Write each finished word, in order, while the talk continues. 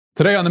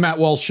Today on the Matt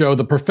Walsh Show,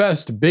 the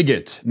professed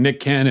bigot Nick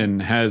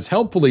Cannon has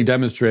helpfully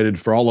demonstrated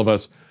for all of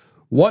us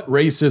what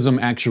racism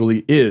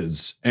actually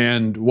is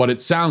and what it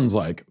sounds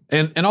like.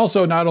 And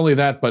also not only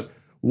that, but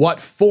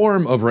what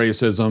form of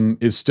racism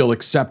is still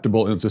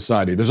acceptable in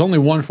society. There's only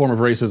one form of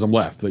racism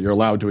left that you're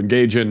allowed to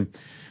engage in.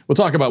 We'll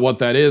talk about what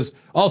that is.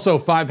 Also,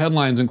 5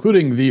 headlines,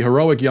 including the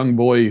heroic young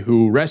boy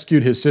who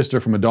rescued his sister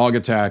from a dog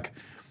attack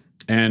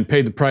and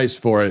paid the price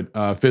for it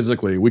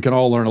physically. We can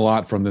all learn a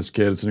lot from this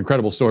kid. It's an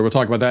incredible story. We'll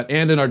talk about that.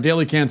 And in our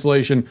daily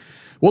cancellation,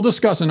 we'll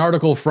discuss an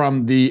article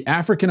from the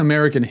African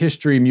American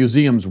History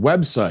Museum's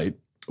website,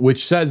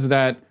 which says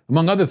that,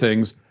 among other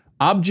things,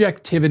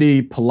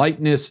 objectivity,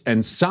 politeness,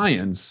 and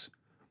science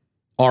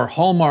are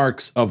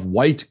hallmarks of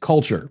white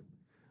culture,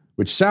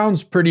 which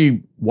sounds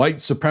pretty white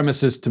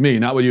supremacist to me,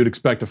 not what you'd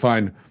expect to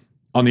find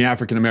on the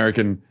African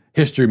American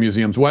History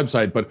Museum's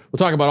website. But we'll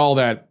talk about all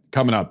that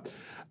coming up.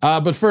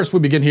 But first,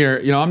 we begin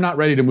here. I'm not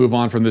ready to move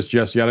on from this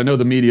just yet. I know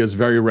the media is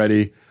very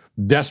ready,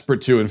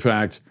 desperate to, in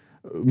fact,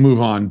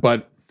 move on.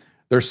 But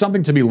there's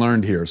something to be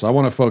learned here, so I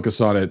want to focus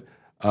on it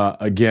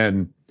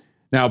again.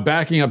 Now,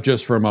 backing up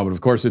just for a moment,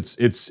 of course,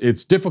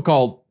 it's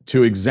difficult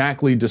to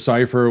exactly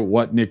decipher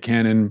what Nick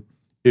Cannon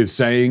is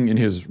saying in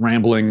his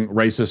rambling,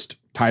 racist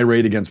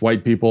tirade against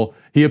white people.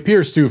 He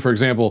appears to, for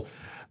example,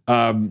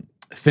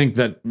 think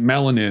that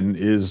melanin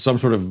is some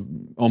sort of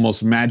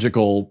almost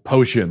magical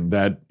potion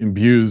that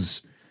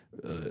imbues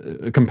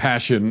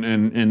compassion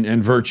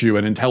and virtue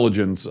and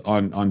intelligence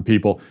on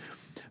people.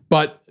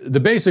 But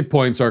the basic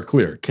points are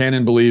clear.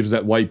 Cannon believes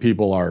that white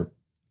people are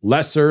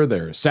lesser,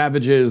 they're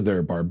savages,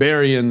 they're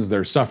barbarians,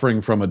 they're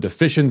suffering from a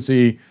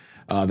deficiency,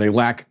 they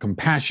lack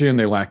compassion,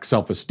 they lack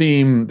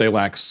self-esteem, they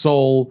lack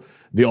soul.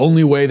 The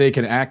only way they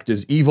can act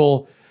is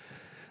evil,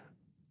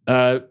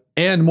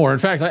 and more. In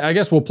fact, I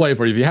guess we'll play it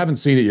for you. If you haven't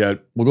seen it yet,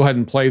 we'll go ahead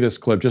and play this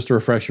clip just to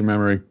refresh your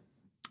memory.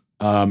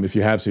 If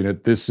you have seen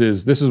it, this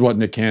is what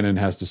Nick Cannon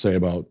has to say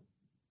about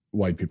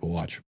white people.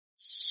 Watch.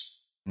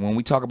 When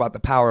we talk about the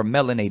power of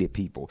melanated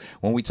people,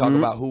 when we talk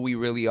about who we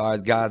really are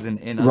as guys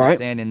and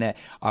understanding that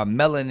our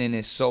melanin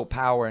is so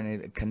powerful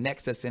and it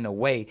connects us in a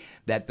way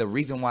that the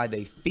reason why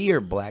they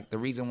fear black, the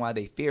reason why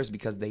they fear is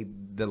because the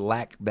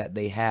lack that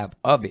they have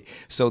of it.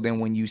 So then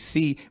when you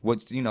see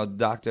what,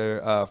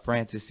 Dr.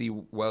 Francis C.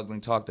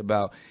 Welsing talked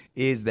about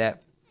is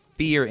that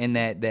fear in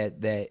that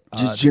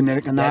just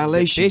genetic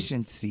annihilation,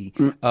 deficiency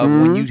of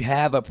when you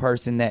have a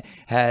person that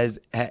has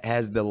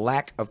the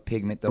lack of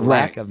pigment, the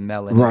lack of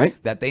melanin,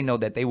 that they know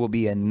that they will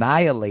be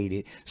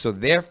annihilated. So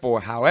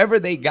therefore, however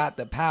they got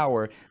the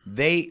power,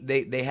 they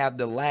have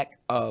the lack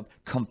of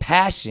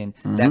compassion.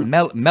 That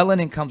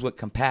melanin comes with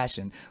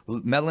compassion.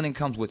 Melanin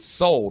comes with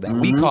soul. That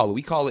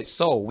we call it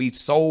soul. We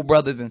soul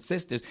brothers and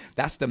sisters.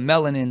 That's the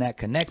melanin that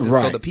connects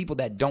us. So the people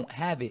that don't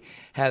have it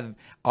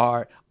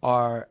are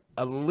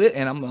a little,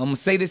 and I'm gonna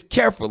say this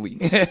carefully,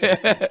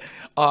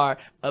 are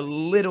a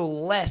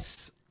little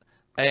less,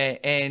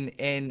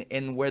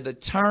 and where the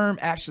term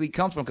actually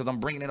comes from, because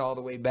I'm bringing it all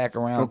the way back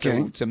around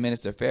to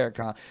Minister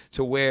Farrakhan,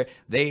 to where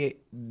they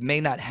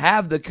may not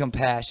have the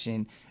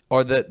compassion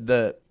or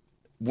the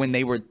when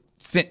they were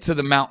sent to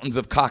the mountains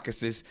of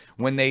Caucasus,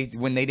 when they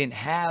didn't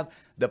have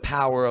the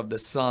power of the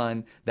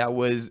sun,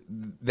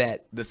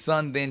 that the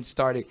sun then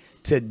started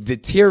to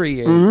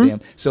deteriorate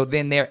them. So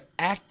then they're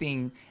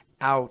acting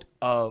out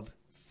of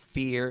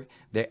fear,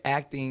 they're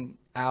acting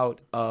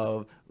out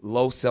of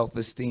low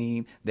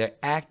self-esteem, they're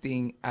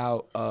acting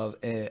out of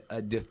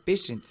a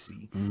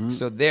deficiency.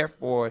 So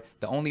therefore,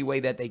 the only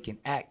way that they can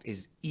act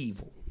is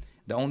evil.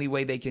 The only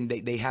way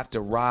they have to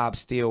rob,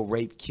 steal,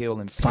 rape, kill,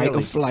 and fight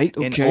or flight,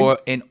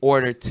 in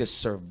order to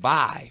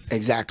survive.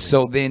 Exactly.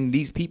 So then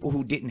these people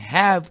who didn't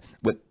have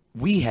what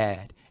we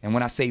had, and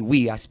when I say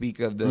we, I speak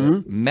of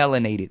the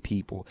melanated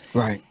people.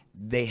 Right.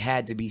 They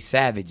had to be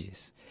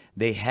savages.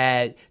 They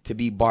had to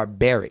be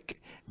barbaric.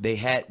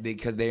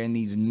 Because they're in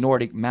these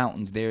Nordic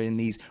mountains. They're in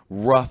these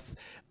rough,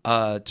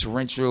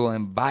 torrential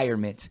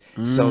environments.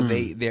 So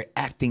they're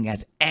acting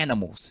as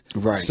animals.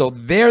 Right. So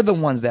they're the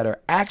ones that are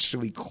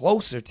actually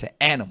closer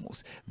to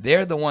animals.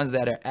 They're the ones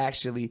that are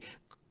actually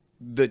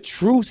the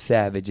true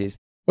savages.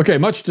 Okay,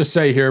 much to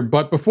say here,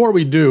 but before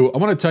we do, I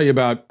want to tell you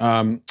about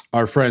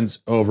our friends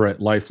over at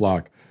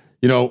LifeLock.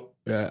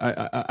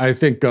 I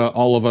think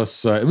all of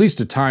us, at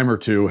least a time or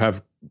two,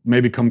 have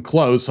maybe come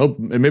close.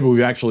 Maybe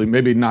we've actually,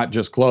 maybe not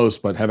just close,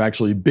 but have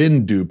actually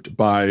been duped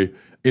by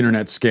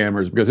internet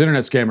scammers, because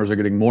internet scammers are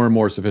getting more and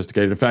more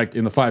sophisticated. In fact,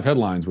 in the 5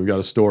 headlines, we've got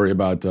a story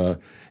about an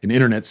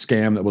internet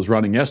scam that was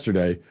running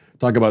yesterday.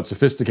 Talk about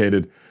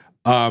sophisticated.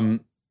 And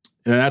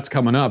that's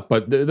coming up.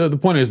 But the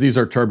point is, these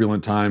are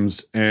turbulent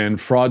times, and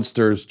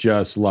fraudsters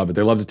just love it.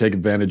 They love to take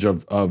advantage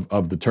of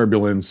the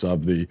turbulence,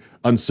 of the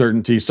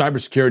uncertainty.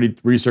 Cybersecurity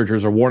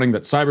researchers are warning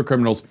that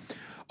cybercriminals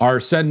are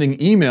sending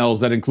emails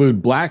that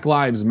include Black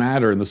Lives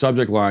Matter in the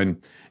subject line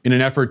in an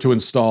effort to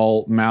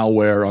install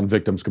malware on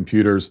victims'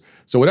 computers.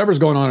 So whatever's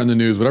going on in the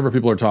news, whatever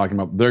people are talking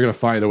about, they're going to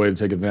find a way to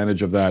take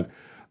advantage of that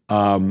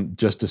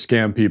just to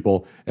scam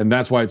people. And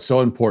that's why it's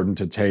so important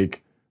to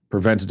take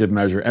preventative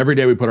measure. Every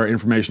day we put our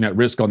information at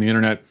risk on the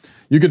internet.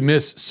 You could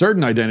miss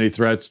certain identity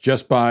threats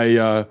just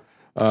by,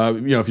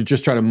 if you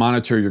just try to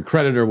monitor your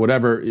credit or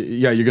whatever,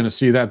 you're going to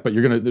see that, but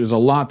there's a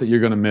lot that you're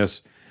going to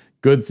miss.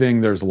 Good thing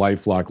there's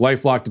LifeLock.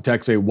 LifeLock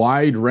detects a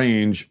wide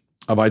range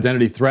of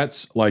identity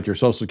threats, like your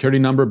social security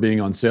number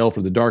being on sale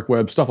for the dark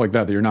web, stuff like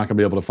that you're not going to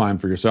be able to find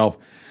for yourself.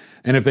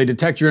 And if they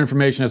detect your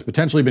information has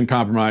potentially been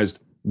compromised,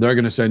 they're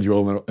going to send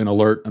you an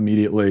alert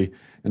immediately,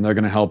 and they're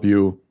going to help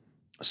you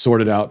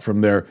sort it out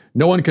from there.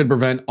 No one can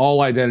prevent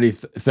all identity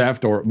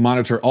theft or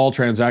monitor all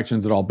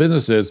transactions at all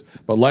businesses,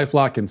 but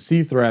LifeLock can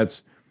see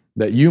threats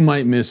that you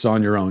might miss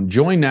on your own.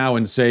 Join now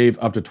and save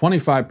up to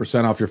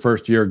 25% off your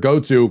first year. Go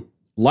to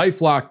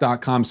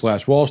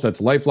lifelock.com/Walsh.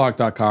 That's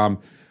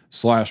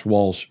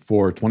lifelock.com/Walsh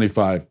for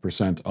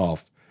 25%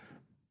 off.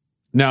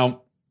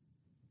 Now,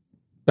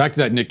 back to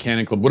that Nick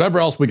Cannon clip. Whatever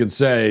else we could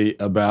say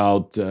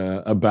about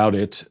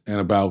it and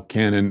about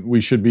Cannon,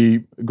 we should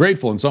be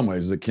grateful in some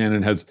ways that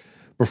Cannon has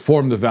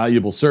performed the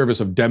valuable service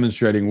of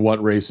demonstrating what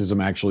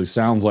racism actually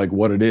sounds like,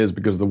 what it is,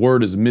 because the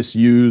word is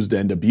misused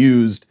and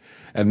abused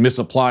and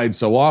misapplied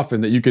so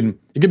often that it can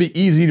be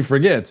easy to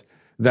forget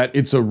that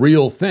it's a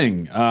real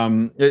thing,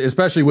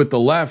 especially with the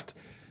left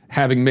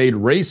having made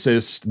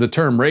the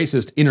term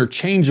racist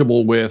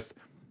interchangeable with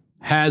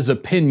has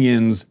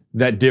opinions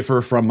that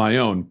differ from my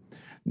own.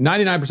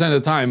 99% of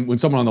the time, when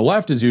someone on the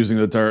left is using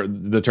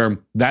the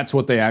term, that's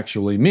what they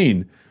actually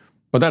mean.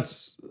 But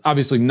that's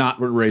obviously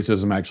not what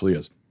racism actually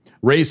is.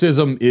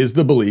 Racism is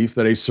the belief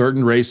that a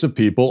certain race of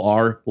people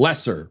are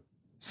lesser,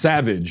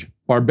 savage,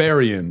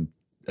 barbarian,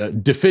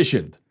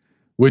 deficient,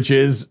 which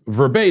is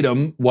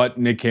verbatim what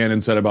Nick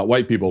Cannon said about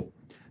white people.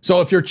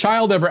 So if your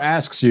child ever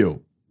asks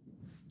you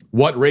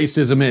what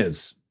racism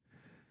is,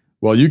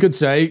 well, you could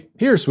say,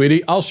 "Here,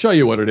 sweetie, I'll show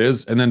you what it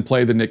is," and then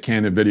play the Nick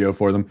Cannon video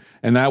for them,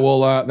 and that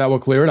will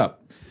clear it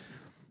up.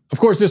 Of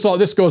course,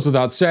 this goes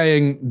without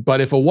saying, but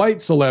if a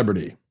white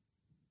celebrity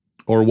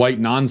or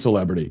white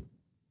non-celebrity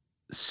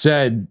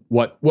said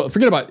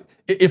forget about it.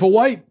 If a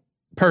white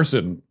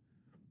person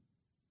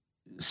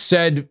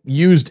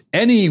used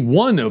any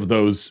one of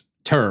those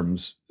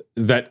terms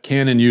that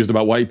Cannon used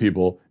about white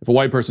people, if a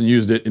white person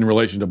used it in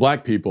relation to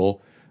black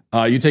people,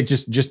 you take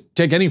just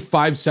take any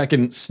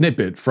 5-second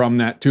snippet from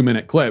that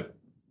 2-minute clip,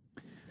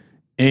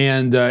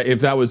 and if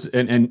that was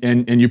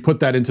and you put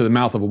that into the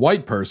mouth of a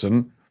white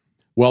person,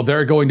 well,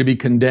 they're going to be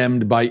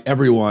condemned by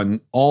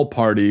everyone, all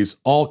parties,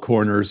 all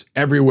corners,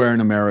 everywhere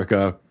in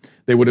America.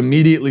 They would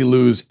immediately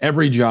lose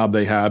every job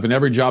they have and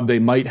every job they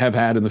might have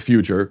had in the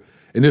future.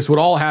 And this would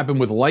all happen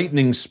with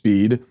lightning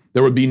speed.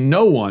 There would be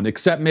no one,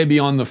 except maybe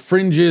on the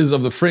fringes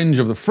of the fringe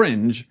of the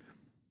fringe,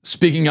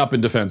 speaking up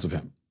in defense of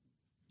him.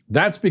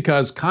 That's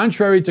because,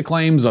 contrary to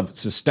claims of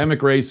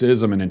systemic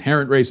racism and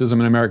inherent racism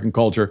in American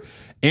culture,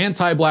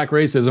 anti-black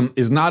racism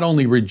is not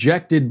only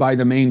rejected by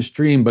the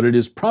mainstream, but it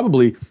is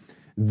probably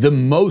the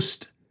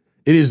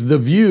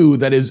view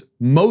that is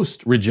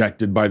most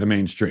rejected by the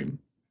mainstream.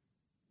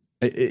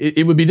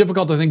 It would be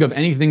difficult to think of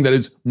anything that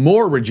is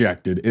more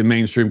rejected in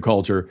mainstream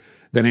culture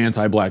than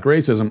anti-black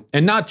racism,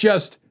 and not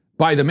just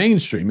by the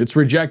mainstream. It's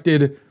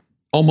rejected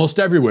almost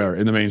everywhere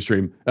in the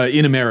mainstream,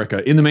 in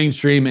America, in the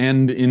mainstream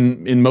and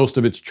in most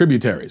of its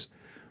tributaries.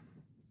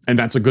 And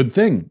that's a good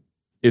thing.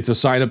 It's a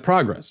sign of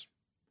progress.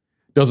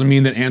 Doesn't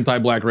mean that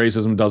anti-black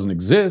racism doesn't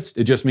exist.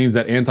 It just means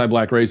that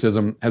anti-black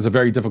racism has a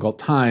very difficult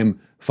time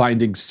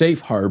finding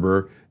safe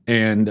harbor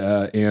and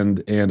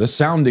a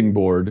sounding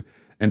board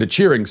and a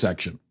cheering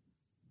section.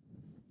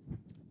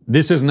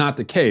 This is not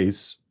the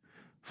case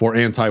for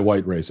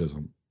anti-white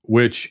racism,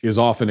 which is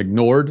often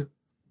ignored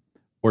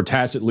or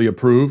tacitly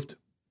approved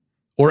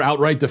or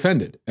outright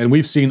defended. And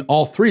we've seen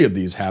all three of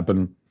these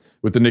happen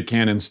with the Nick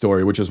Cannon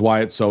story, which is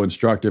why it's so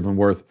instructive and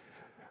worth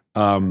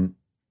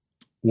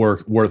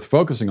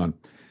focusing on.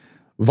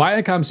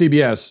 Viacom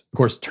CBS, of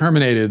course,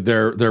 terminated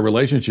their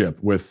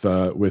relationship with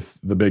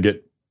the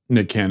bigot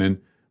Nick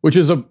Cannon, which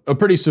is a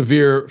pretty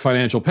severe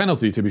financial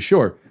penalty, to be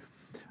sure.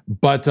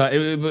 But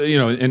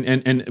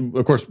and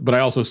of course, but I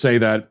also say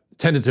that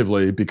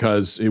tentatively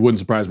because it wouldn't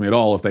surprise me at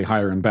all if they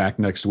hire him back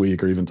next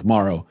week or even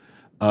tomorrow.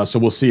 So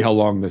we'll see how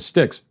long this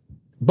sticks.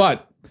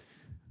 But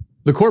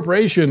the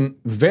corporation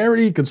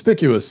very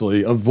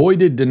conspicuously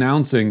avoided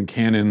denouncing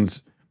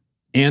Cannon's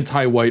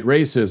anti-white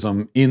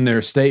racism in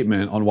their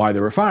statement on why they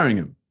were firing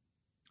him.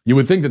 You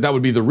would think that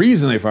would be the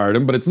reason they fired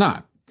him, but it's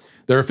not.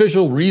 Their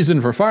official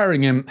reason for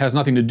firing him has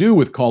nothing to do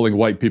with calling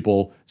white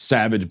people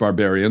savage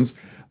barbarians.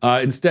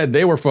 Instead,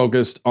 they were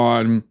focused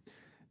on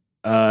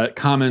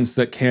comments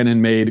that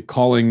Cannon made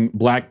calling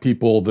black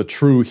people the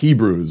true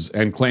Hebrews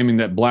and claiming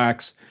that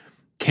blacks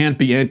can't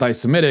be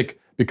anti-Semitic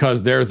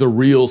because they're the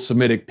real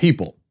Semitic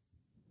people.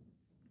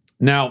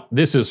 Now,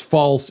 this is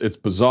false, it's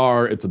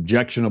bizarre, it's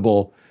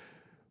objectionable,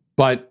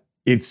 but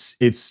it's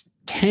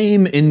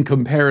tame in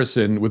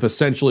comparison with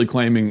essentially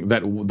claiming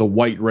that the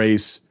white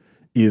race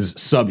is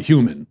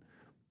subhuman,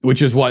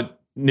 which is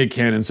what Nick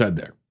Cannon said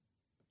there.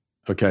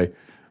 Okay.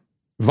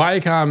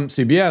 Viacom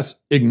CBS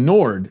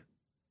ignored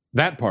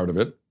that part of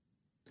it,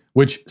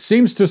 which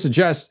seems to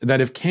suggest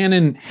that if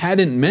Cannon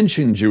hadn't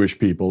mentioned Jewish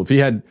people, if he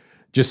had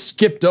just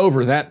skipped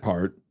over that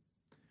part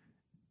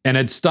and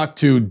had stuck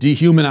to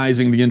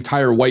dehumanizing the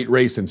entire white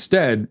race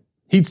instead,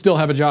 he'd still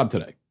have a job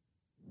today.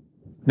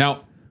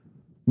 Now,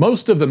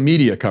 most of the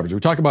media coverage, we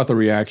talk about the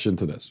reaction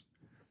to this,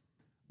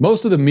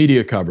 most of the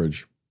media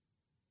coverage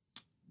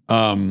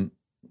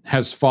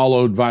has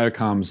followed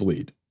Viacom's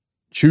lead,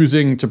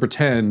 choosing to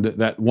pretend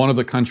that one of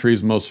the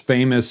country's most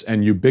famous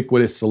and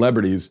ubiquitous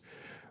celebrities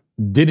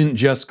didn't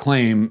just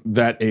claim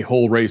that a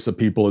whole race of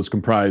people is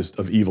comprised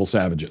of evil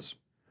savages.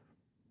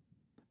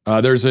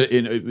 There's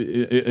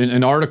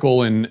an article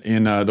on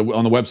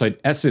the website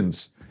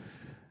Essence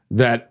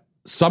that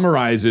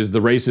summarizes the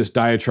racist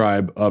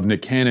diatribe of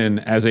Nick Cannon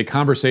as a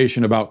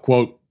conversation about,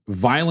 quote,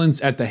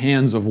 violence at the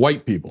hands of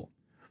white people.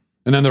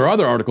 And then there are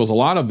other articles, a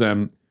lot of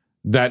them,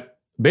 that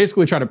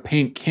basically try to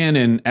paint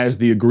Cannon as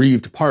the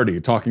aggrieved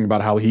party, talking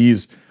about how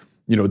he's,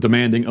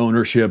 demanding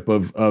ownership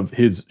of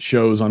his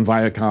shows on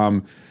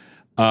Viacom,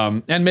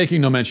 and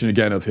making no mention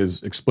again of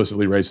his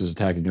explicitly racist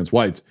attack against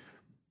whites.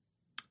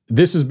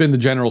 This has been the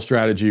general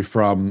strategy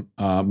from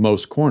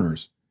most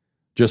corners.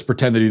 Just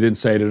pretend that he didn't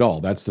say it at all.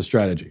 That's the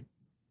strategy.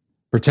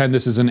 Pretend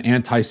this is an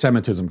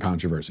anti-Semitism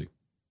controversy.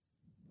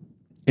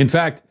 In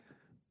fact,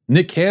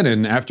 Nick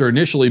Cannon, after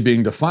initially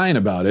being defiant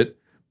about it,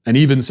 and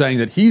even saying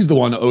that he's the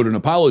one who owed an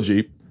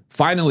apology,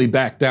 finally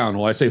backed down.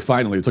 Well, I say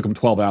finally, it took him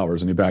 12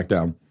 hours and he backed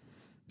down.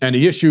 And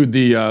he issued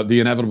the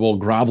inevitable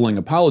groveling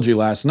apology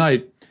last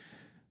night,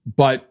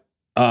 but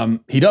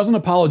he doesn't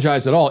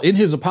apologize at all. In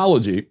his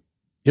apology,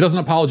 he doesn't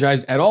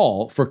apologize at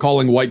all for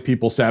calling white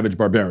people savage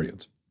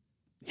barbarians.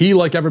 He,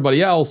 like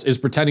everybody else, is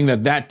pretending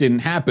that that didn't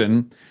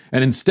happen,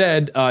 and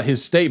instead,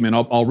 his statement,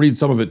 I'll read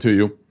some of it to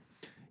you.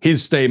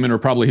 His statement, or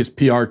probably his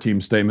PR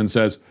team statement,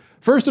 says,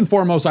 "First and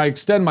foremost, I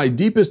extend my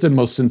deepest and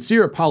most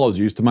sincere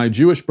apologies to my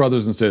Jewish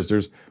brothers and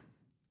sisters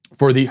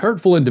for the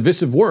hurtful and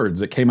divisive words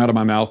that came out of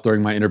my mouth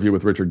during my interview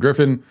with Richard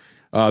Griffin.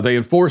 They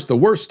enforce the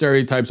worst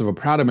stereotypes of a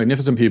proud and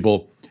magnificent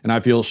people, and I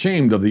feel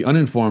ashamed of the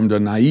uninformed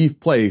and naive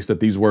place that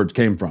these words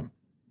came from.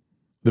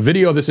 The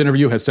video of this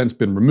interview has since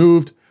been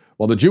removed.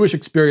 While the Jewish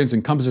experience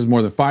encompasses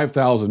more than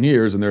 5,000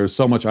 years and there is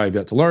so much I have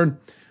yet to learn,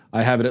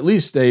 I have at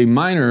least a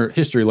minor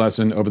history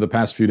lesson over the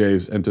past few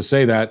days, and to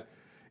say that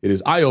it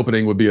is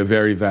eye-opening would be a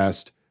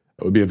vast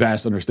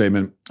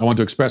understatement. I want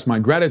to express my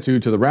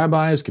gratitude to the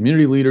rabbis,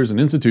 community leaders, and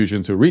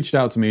institutions who reached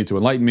out to me to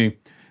enlighten me.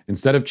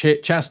 Instead of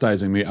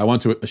chastising me, I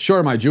want to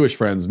assure my Jewish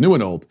friends, new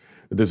and old,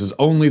 that this is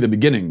only the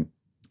beginning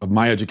of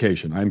my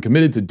education. I am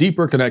committed to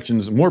deeper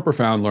connections, more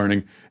profound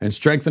learning, and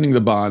strengthening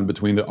the bond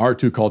between our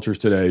two cultures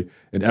today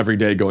and every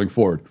day going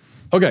forward."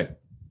 Okay.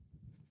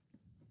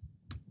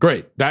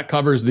 Great. That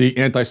covers the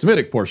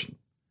anti-Semitic portion.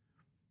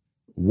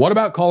 What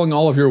about calling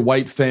all of your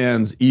white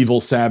fans evil,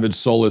 savage,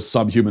 soulless,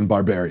 subhuman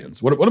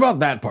barbarians? What about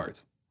that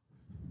part?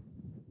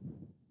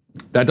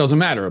 That doesn't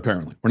matter,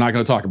 apparently. We're not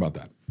going to talk about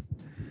that.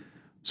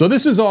 So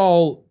this is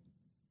all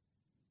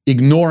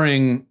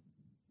ignoring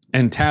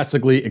and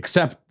tacitly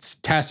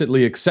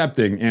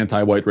accepting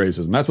anti-white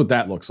racism. That's what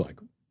that looks like.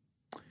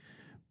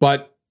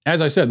 But as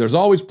I said, there's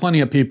always plenty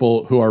of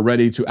people who are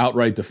ready to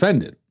outright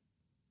defend it.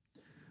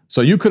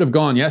 So you could have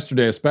gone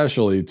yesterday,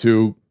 especially,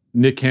 to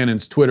Nick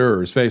Cannon's Twitter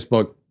or his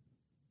Facebook,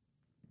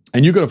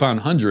 and you could have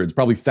found hundreds,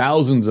 probably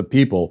thousands of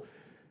people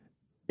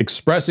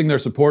expressing their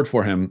support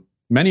for him,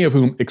 many of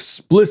whom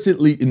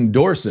explicitly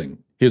endorsing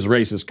his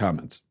racist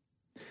comments.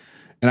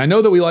 And I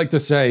know that we like to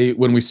say,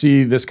 when we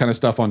see this kind of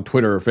stuff on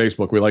Twitter or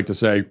Facebook, we like to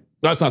say,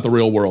 that's not the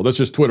real world. That's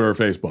just Twitter or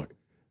Facebook.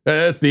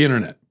 That's the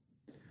internet.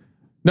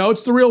 No,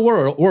 it's the real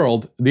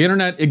world. The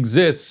internet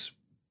exists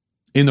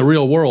in the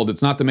real world.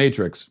 It's not the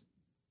Matrix.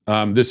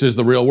 This is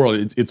the real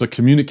world. It's a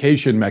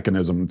communication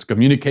mechanism. It's a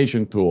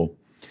communication tool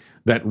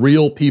that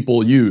real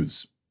people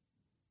use.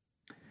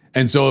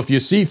 And so if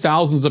you see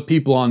thousands of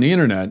people on the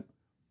internet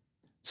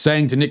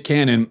saying to Nick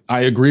Cannon,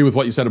 I agree with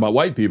what you said about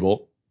white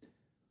people,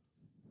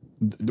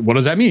 what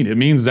does that mean? It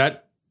means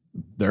that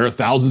there are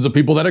thousands of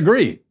people that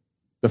agree.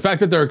 The fact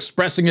that they're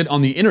expressing it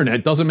on the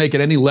internet doesn't make it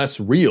any less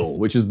real,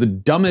 which is the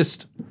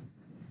dumbest.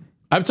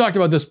 I've talked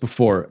about this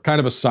before, kind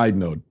of a side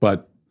note,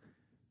 but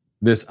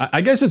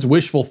I guess it's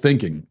wishful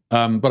thinking,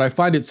 but I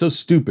find it so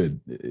stupid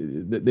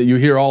that you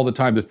hear all the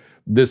time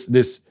this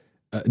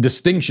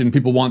distinction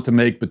people want to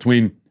make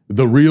between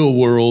the real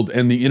world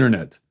and the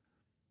internet.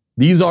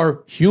 These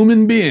are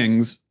human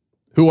beings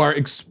who are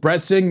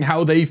expressing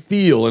how they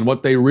feel and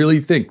what they really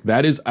think.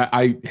 That is,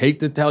 I hate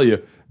to tell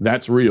you,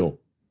 that's real.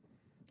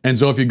 And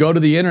so if you go to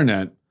the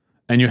internet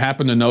and you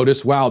happen to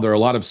notice, wow, there are a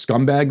lot of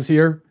scumbags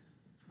here,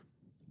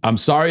 I'm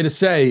sorry to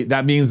say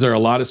that means there are a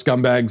lot of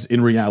scumbags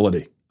in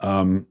reality.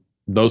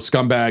 Those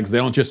scumbags, they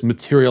don't just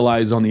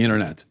materialize on the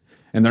internet.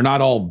 And they're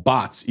not all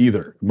bots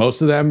either.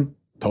 Most of them,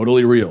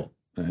 totally real.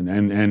 And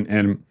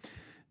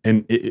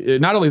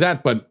not only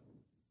that, but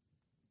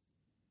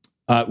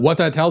what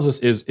that tells us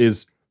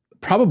is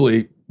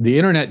probably the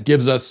internet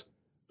gives us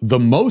the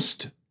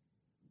most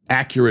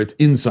accurate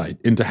insight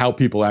into how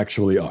people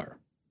actually are.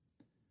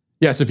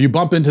 Yes, if you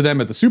bump into them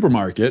at the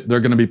supermarket,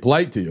 they're going to be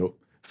polite to you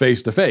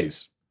face to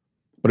face.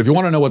 But if you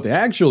want to know what they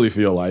actually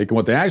feel like and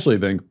what they actually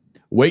think,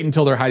 wait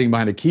until they're hiding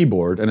behind a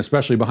keyboard, and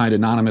especially behind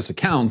anonymous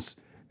accounts,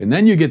 and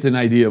then you get an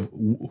idea of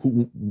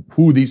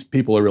who these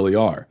people really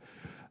are.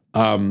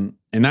 And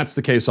that's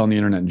the case on the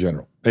internet in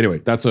general. Anyway,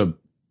 that's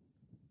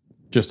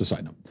just a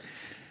side note.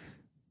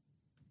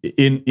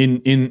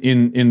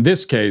 In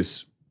this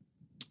case,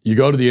 you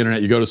go to the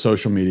internet, you go to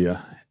social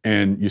media,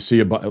 and you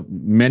see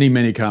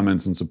many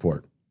comments in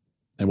support.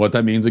 And what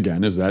that means,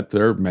 again, is that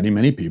there are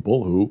many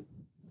people who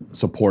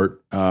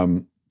support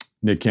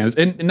Nick Cannon,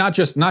 and not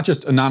just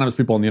anonymous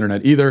people on the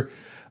internet either.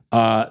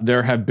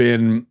 There have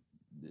been,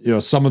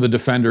 some of the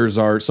defenders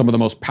are some of the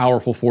most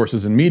powerful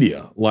forces in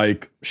media,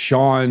 like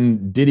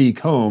Sean Diddy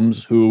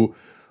Combs, who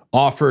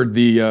offered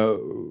the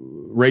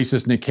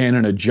racist Nick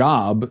Cannon a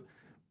job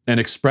and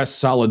expressed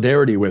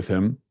solidarity with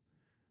him,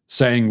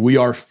 saying, "We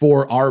are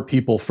for our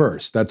people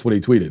first." That's what he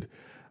tweeted.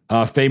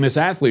 Famous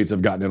athletes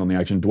have gotten in on the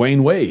action.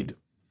 Dwayne Wade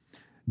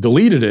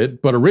deleted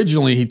it, but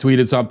originally he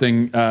tweeted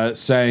something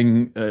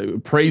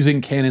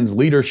praising Cannon's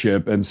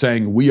leadership and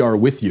saying, "We are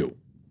with you."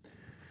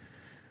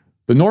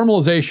 The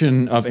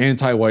normalization of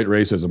anti-white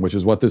racism, which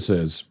is what this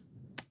is,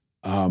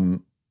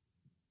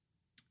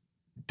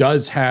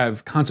 does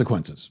have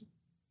consequences,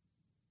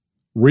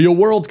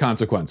 real-world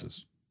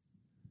consequences.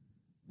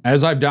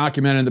 As I've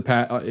documented in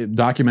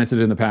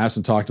the past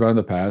and talked about in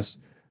the past,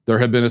 there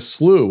have been a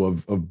slew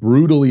of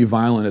brutally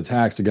violent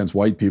attacks against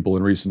white people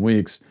in recent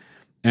weeks.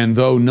 And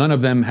though none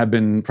of them have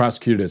been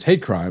prosecuted as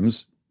hate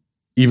crimes,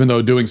 even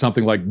though doing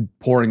something like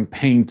pouring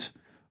paint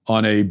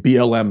on a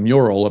BLM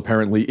mural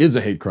apparently is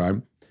a hate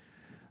crime,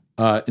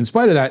 in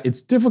spite of that,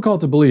 it's difficult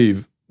to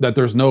believe that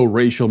there's no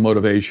racial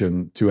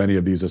motivation to any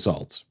of these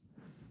assaults.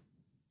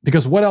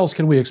 Because what else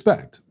can we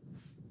expect?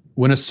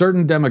 When a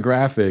certain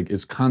demographic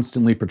is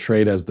constantly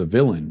portrayed as the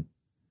villain,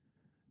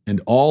 and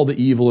all the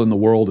evil in the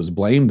world is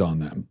blamed on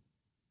them,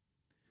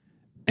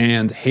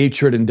 and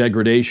hatred and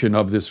degradation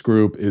of this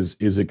group is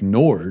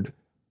ignored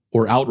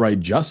or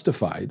outright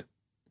justified,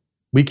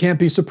 we can't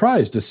be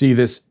surprised to see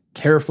this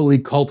carefully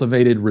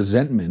cultivated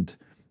resentment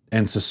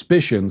and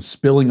suspicion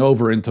spilling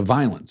over into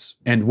violence,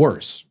 and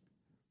worse.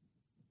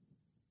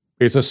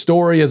 It's a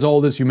story as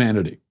old as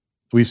humanity.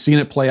 We've seen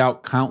it play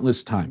out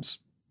countless times.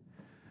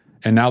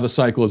 And now the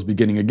cycle is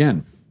beginning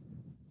again.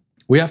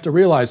 We have to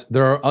realize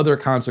there are other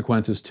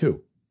consequences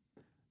too,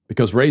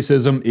 because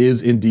racism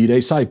is indeed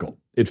a cycle.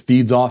 It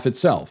feeds off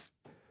itself.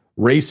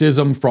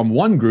 Racism from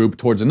one group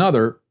towards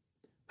another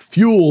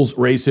fuels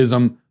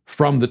racism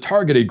from the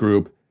targeted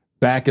group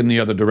back in the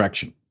other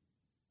direction.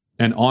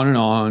 And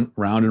on,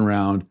 round and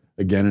round,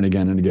 again and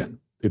again and again.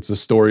 It's the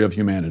story of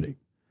humanity.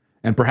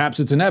 And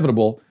perhaps it's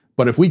inevitable,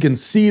 but if we can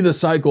see the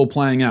cycle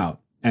playing out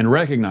and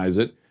recognize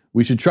it,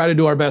 we should try to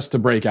do our best to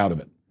break out of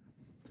it.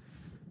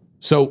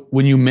 So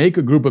when you make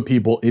a group of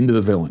people into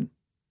the villain,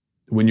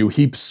 when you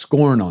heap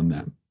scorn on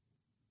them,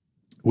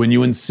 when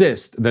you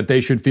insist that they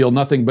should feel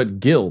nothing but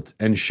guilt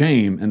and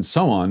shame and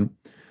so on,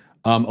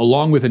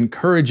 along with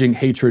encouraging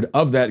hatred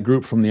of that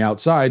group from the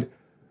outside,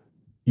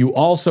 you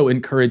also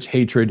encourage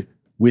hatred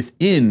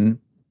within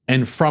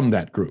and from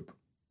that group.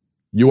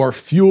 You are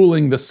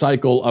fueling the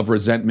cycle of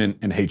resentment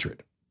and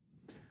hatred.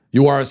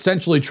 You are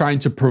essentially trying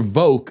to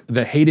provoke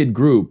the hated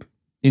group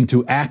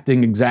into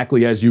acting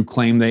exactly as you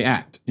claim they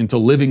act, into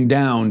living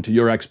down to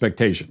your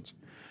expectations.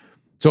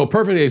 So a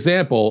perfect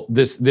example,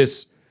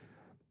 this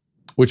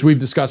which we've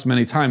discussed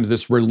many times,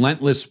 this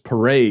relentless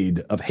parade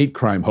of hate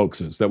crime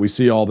hoaxes that we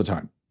see all the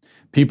time.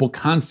 People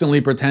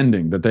constantly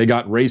pretending that they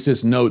got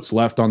racist notes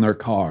left on their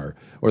car,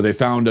 or they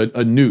found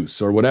a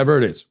noose, or whatever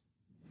it is.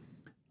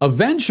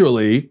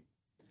 Eventually,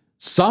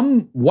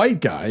 some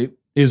white guy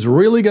is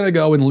really going to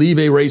go and leave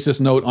a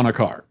racist note on a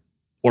car,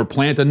 or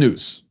plant a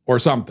noose, or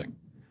something.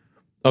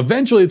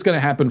 Eventually, it's going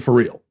to happen for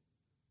real.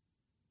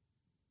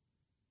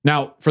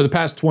 Now, for the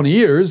past 20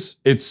 years,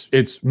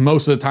 it's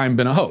most of the time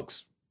been a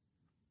hoax.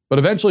 But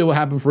eventually it will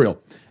happen for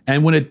real.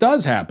 And when it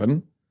does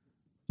happen,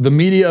 the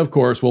media, of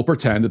course, will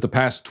pretend that the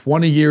past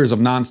 20 years of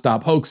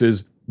nonstop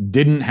hoaxes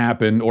didn't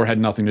happen or had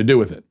nothing to do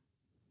with it.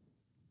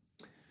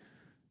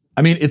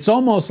 I mean, it's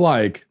almost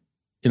like,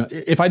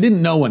 if I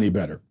didn't know any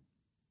better,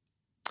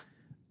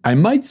 I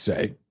might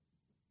say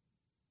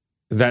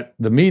that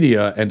the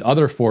media and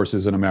other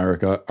forces in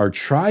America are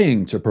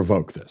trying to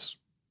provoke this.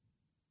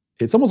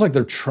 It's almost like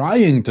they're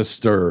trying to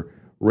stir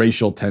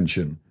racial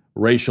tension,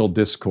 racial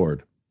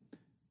discord,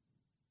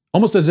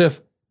 almost as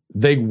if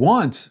they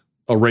want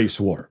a race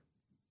war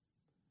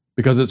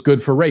because it's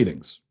good for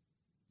ratings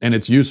and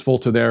it's useful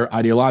to their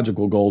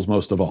ideological goals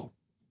most of all.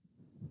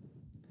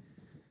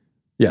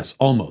 Yes,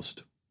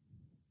 almost.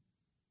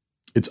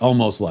 It's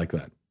almost like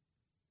that.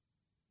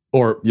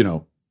 Or,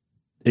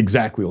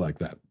 exactly like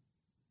that.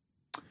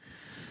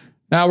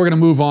 Now we're going to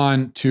move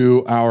on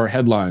to our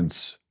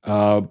headlines.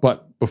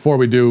 But before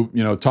we do,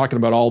 talking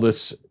about all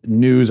this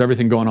news,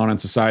 everything going on in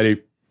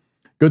society,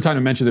 good time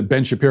to mention that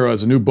Ben Shapiro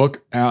has a new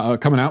book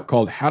coming out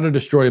called How to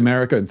Destroy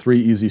America in 3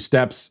 Easy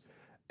Steps.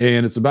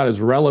 And it's about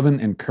as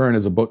relevant and current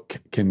as a book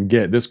can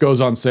get. This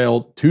goes on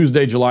sale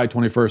Tuesday, July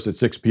 21st at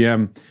 6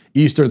 p.m.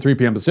 Eastern, 3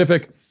 p.m.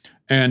 Pacific.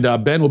 And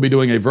Ben will be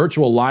doing a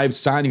virtual live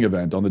signing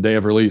event on the day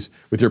of release.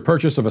 With your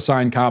purchase of a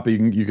signed copy,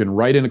 you can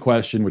write in a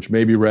question which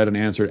may be read and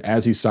answered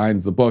as he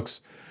signs the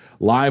books.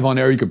 Live on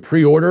air, you can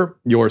pre-order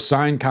your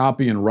signed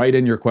copy and write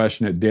in your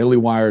question at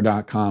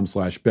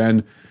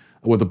dailywire.com/Ben.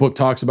 What the book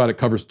talks about, it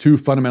covers two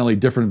fundamentally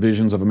different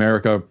visions of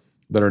America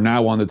that are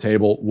now on the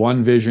table.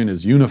 One vision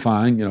is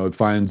unifying. It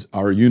finds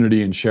our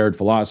unity in shared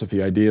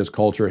philosophy, ideas,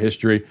 culture,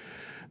 history.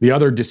 The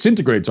other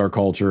disintegrates our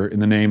culture in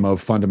the name of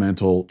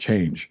fundamental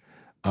change.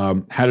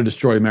 How to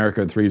Destroy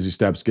America in 3 Easy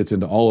Steps gets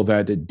into all of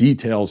that. It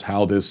details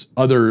how this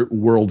other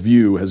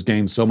worldview has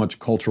gained so much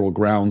cultural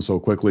ground so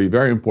quickly.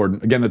 Very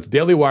important. Again, that's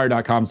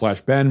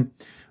dailywire.com/Ben.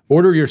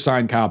 Order your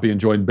signed copy and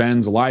join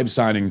Ben's live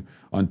signing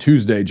on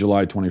Tuesday,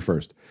 July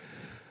 21st.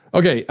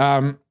 Okay,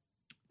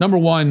 number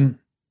one,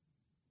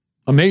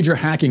 a major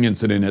hacking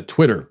incident at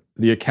Twitter.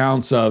 The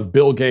accounts of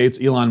Bill Gates,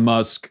 Elon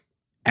Musk,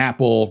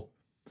 Apple,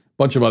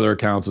 bunch of other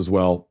accounts as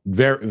well.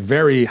 Very,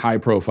 very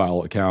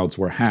high-profile accounts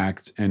were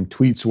hacked, and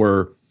tweets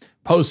were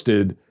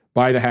posted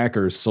by the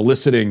hackers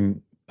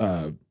soliciting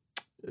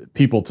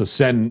people to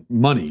send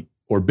money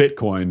or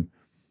Bitcoin,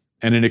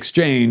 and in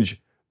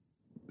exchange,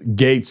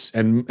 Gates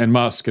and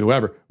Musk and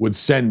whoever would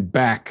send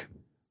back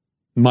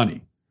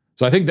money.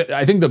 So I think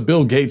the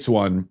Bill Gates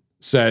one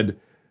said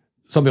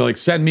something like,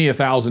 "Send me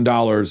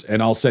 $1,000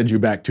 and I'll send you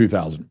back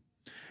 2,000."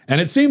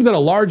 And it seems that a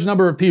large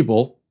number of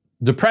people,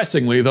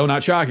 depressingly, though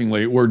not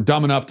shockingly, were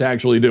dumb enough to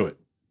actually do it.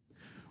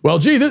 Well,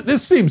 gee,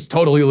 this seems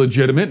totally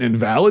legitimate and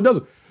valid,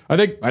 doesn't it?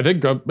 I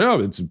think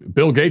it's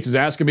Bill Gates is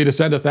asking me to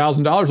send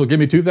 $1,000. He'll give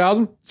me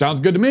 2,000. Sounds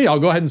good to me. I'll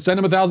go ahead and send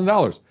him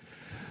 $1,000.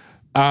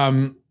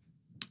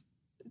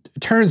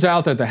 It turns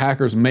out that the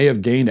hackers may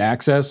have gained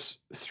access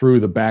through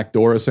the back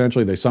door.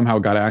 Essentially, they somehow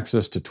got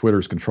access to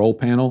Twitter's control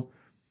panel,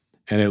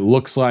 and it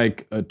looks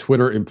like a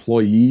Twitter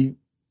employee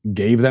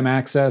gave them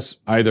access.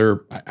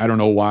 Either, I don't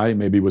know why,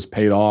 maybe was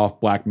paid off,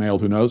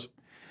 blackmailed, who knows.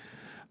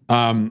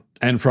 And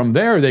from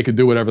there, they could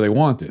do whatever they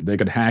wanted. They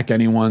could hack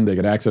anyone, they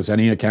could access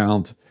any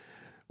account,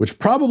 which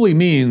probably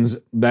means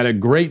that a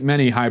great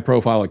many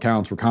high-profile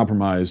accounts were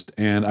compromised.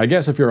 And I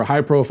guess if you're a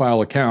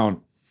high-profile account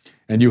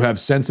and you have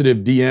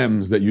sensitive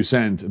DMs that you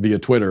sent via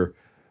Twitter,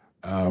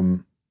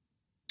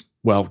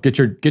 well, get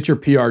your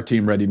PR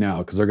team ready now,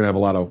 because they're going to have a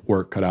lot of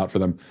work cut out for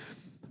them.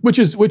 Which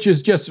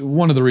is just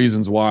one of the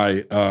reasons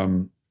why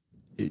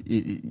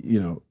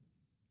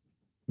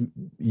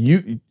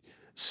you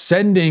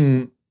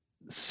sending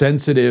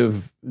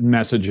sensitive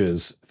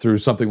messages through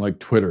something like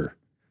Twitter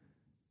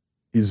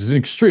is an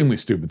extremely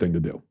stupid thing to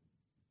do.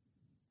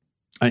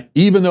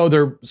 Even though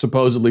they're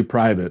supposedly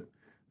private,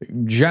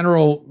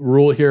 general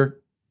rule here,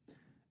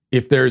 I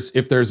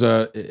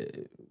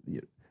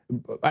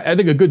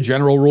think a good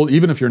general rule,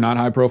 even if you're not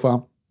high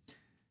profile,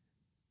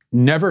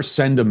 never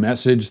send a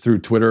message through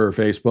Twitter or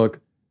Facebook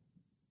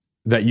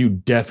that you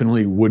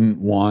definitely wouldn't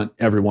want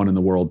everyone in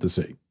the world to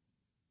see.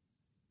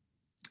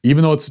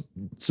 Even though it's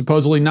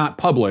supposedly not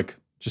public,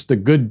 just a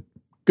good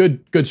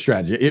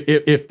strategy.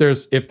 If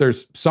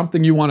there's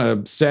something you want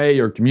to say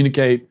or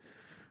communicate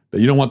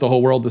that you don't want the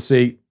whole world to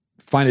see,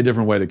 find a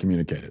different way to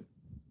communicate it.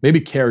 Maybe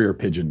carrier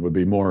pigeon would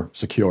be more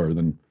secure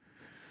than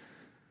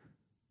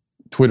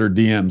Twitter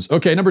DMs.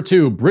 Okay, number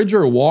two,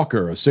 Bridger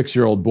Walker, a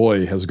 6-year-old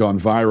boy, has gone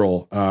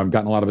viral,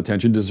 gotten a lot of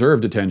attention,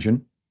 deserved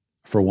attention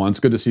for once.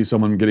 Good to see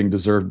someone getting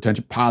deserved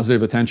attention,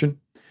 positive attention.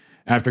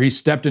 After he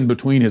stepped in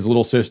between his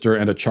little sister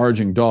and a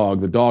charging dog,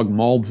 the dog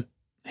mauled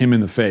him in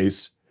the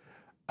face,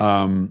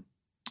 and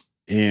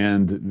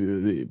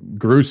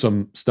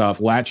gruesome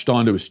stuff, latched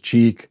onto his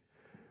cheek.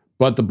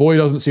 But the boy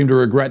doesn't seem to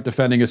regret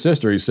defending his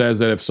sister. He says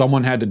that if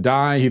someone had to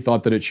die, he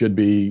thought that it should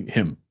be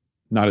him,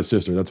 not his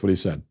sister. That's what he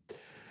said.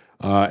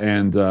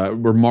 And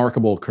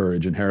remarkable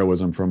courage and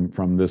heroism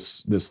from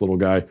this little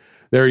guy.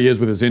 There he is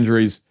with his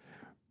injuries.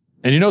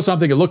 And you know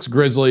something? It looks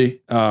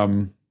grisly.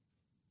 I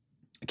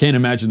can't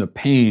imagine the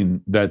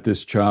pain that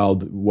this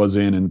child was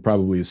in and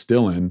probably is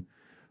still in.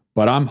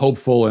 But I'm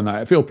hopeful and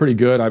I feel pretty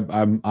good.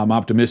 I'm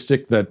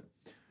optimistic that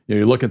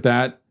you look at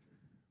that.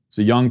 It's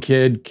a young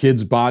kid.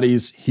 Kids'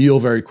 bodies heal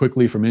very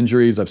quickly from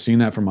injuries. I've seen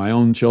that from my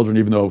own children,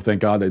 even though, thank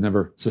God, they've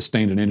never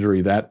sustained an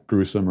injury that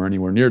gruesome or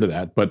anywhere near to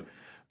that. But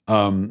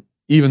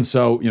even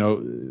so,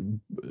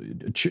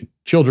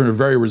 children are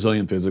very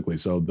resilient physically.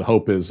 So the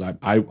hope is,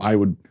 I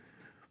would,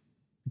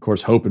 of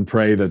course, hope and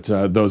pray that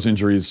those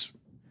injuries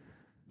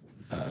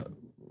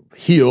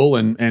heal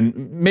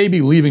and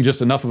maybe leaving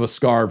just enough of a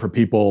scar for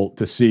people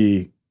to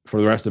see for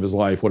the rest of his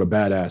life what a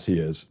badass he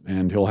is.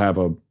 And he'll have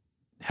a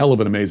hell of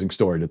an amazing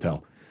story to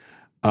tell.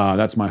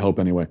 That's my hope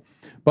anyway.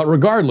 But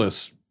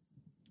regardless,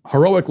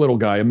 heroic little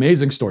guy,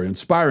 amazing story,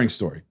 inspiring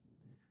story.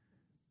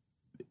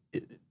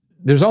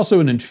 There's also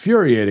an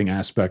infuriating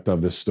aspect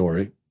of this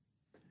story,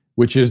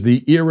 which is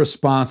the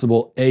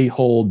irresponsible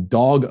a-hole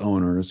dog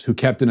owners who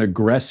kept an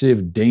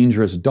aggressive,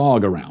 dangerous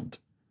dog around.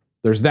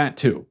 There's that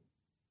too.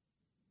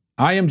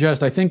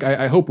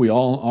 I hope we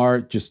all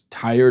are just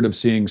tired of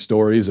seeing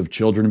stories of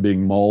children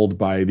being mauled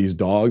by these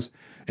dogs.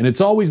 And it's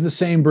always the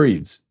same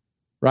breeds,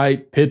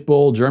 right? Pit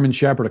Bull, German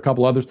Shepherd, a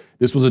couple others.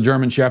 This was a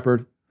German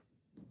Shepherd.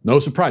 No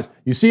surprise.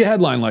 You see a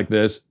headline like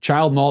this,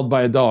 child mauled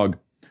by a dog,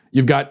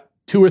 you've got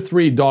 2 or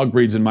 3 dog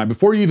breeds in mind.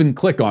 Before you even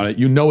click on it,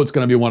 you know it's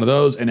going to be one of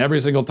those, and every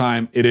single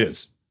time it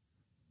is.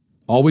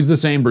 Always the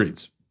same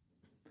breeds.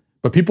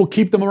 But people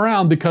keep them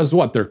around because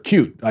what? They're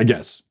cute, I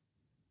guess.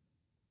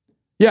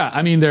 Yeah,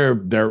 I mean,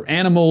 they're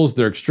animals.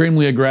 They're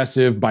extremely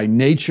aggressive by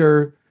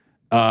nature.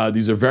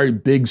 These are very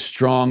big,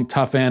 strong,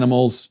 tough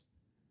animals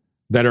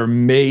that are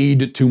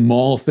made to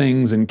maul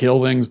things and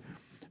kill things.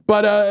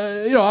 But,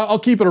 I'll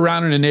keep it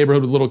around in a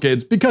neighborhood with little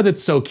kids because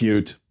it's so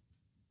cute.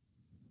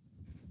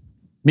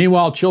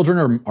 Meanwhile,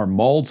 children are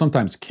mauled,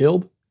 sometimes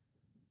killed.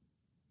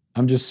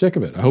 I'm just sick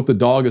of it. I hope the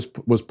dog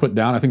was put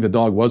down. I think the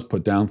dog was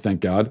put down,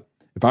 thank God.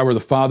 If I were the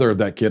father of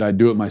that kid, I'd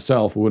do it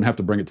myself. We wouldn't have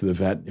to bring it to the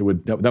vet.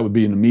 That would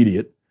be an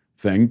immediate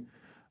thing.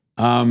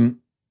 And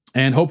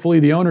hopefully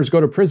the owners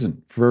go to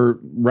prison for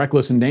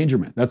reckless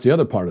endangerment. That's the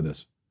other part of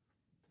this.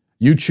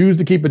 You choose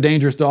to keep a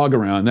dangerous dog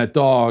around, that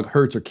dog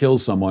hurts or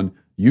kills someone,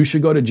 you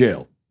should go to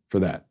jail for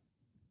that,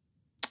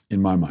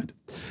 in my mind.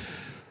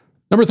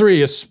 Number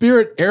 3, a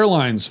Spirit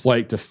Airlines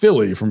flight to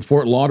Philly from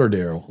Fort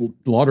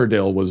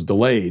Lauderdale was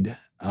delayed,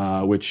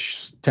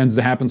 which tends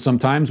to happen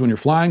sometimes when you're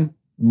flying,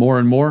 more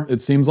and more,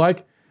 it seems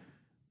like.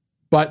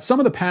 But some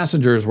of the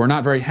passengers were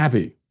not very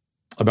happy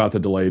about the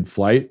delayed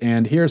flight,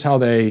 and here's how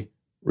they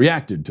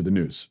reacted to the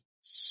news.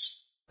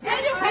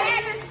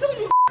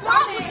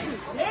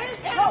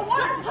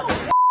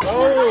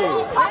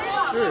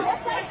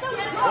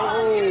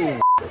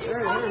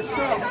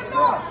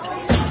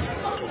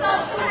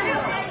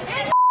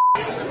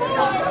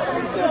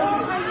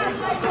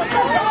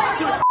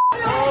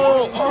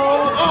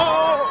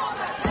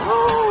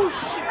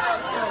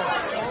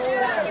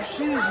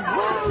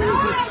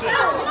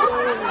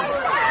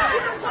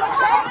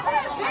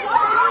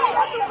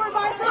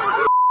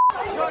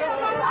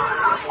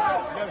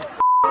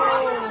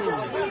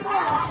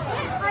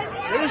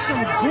 There's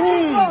some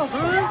goons,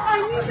 son.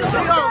 They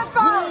got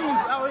goons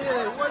out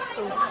here. What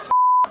the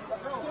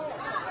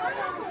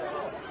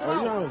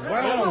Oh, yo,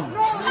 wow.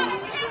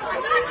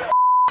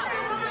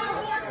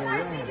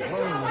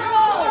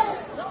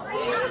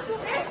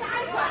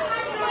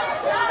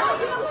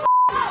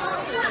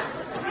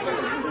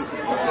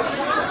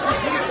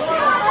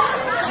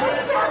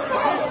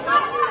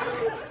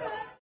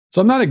 So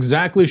I'm not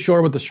exactly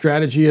sure what the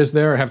strategy is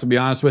there, I have to be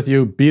honest with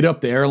you. Beat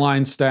up the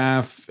airline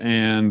staff,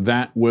 and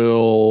that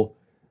will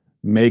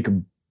make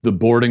the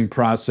boarding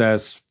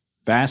process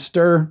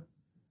faster.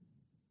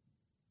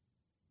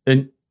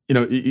 And,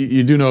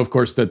 you do know, of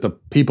course, that the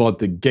people at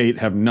the gate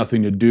have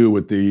nothing to do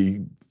with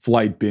the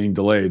flight being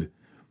delayed,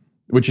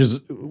 which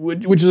is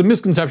a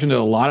misconception that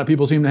a lot of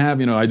people seem to have.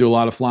 I do a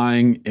lot of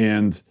flying,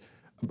 and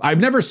I've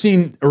never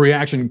seen a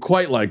reaction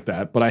quite like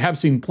that, but I have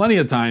seen plenty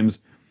of times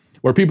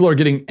where people are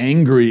getting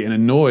angry and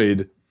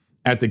annoyed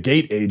at the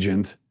gate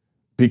agent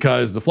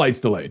because the flight's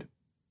delayed.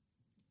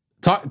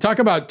 Talk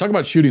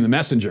about shooting the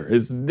messenger.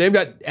 They've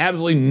got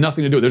absolutely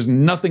nothing to do. There's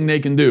nothing they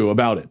can do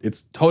about it.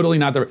 It's totally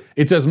not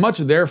it's as much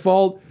their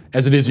fault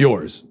as it is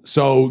yours.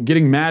 So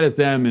getting mad at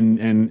them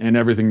and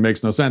everything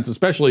makes no sense,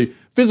 especially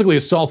physically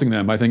assaulting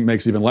them, I think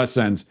makes even less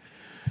sense.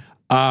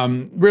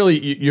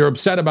 Really, you're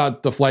upset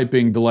about the flight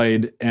being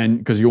delayed and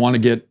because you want to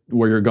get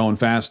where you're going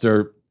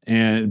faster.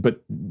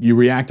 But you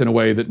react in a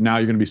way that now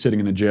you're going to be sitting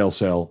in a jail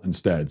cell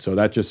instead. So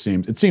that just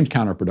seems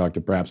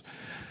counterproductive, perhaps.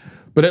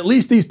 But at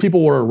least these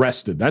people were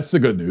arrested. That's the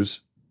good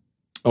news.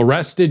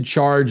 Arrested,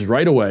 charged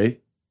right away.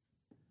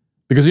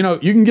 Because, you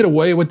can get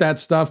away with that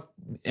stuff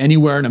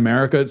anywhere in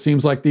America, it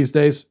seems like these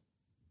days,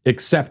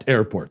 except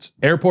airports.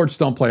 Airports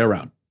don't play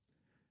around.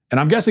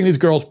 And I'm guessing these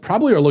girls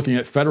probably are looking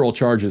at federal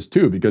charges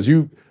too, because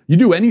you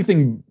do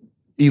anything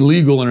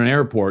illegal in an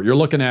airport, you're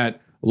looking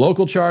at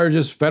local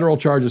charges, federal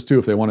charges too,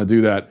 if they want to do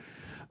that.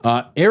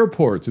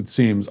 Airports, it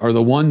seems, are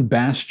the one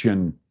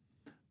bastion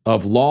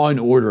of law and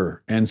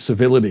order and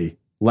civility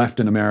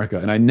left in America.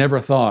 And I never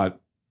thought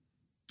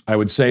I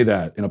would say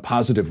that in a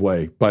positive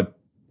way, but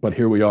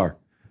here we are.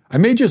 I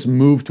may just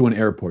move to an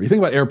airport. You think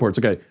about airports,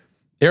 okay.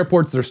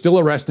 Airports, they're still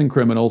arresting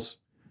criminals.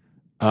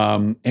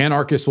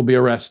 Anarchists will be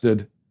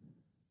arrested.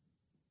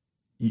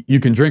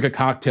 You can drink a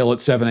cocktail at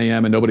 7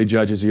 a.m. and nobody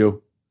judges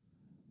you.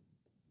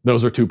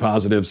 Those are 2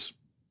 positives.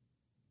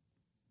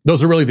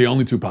 Those are really the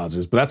only 2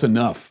 positives, but that's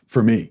enough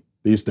for me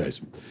these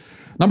days.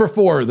 Number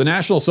 4, the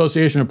National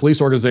Association of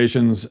Police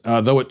Organizations,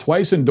 though it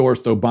twice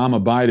endorsed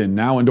Obama, Biden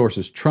now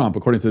endorses Trump,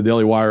 according to the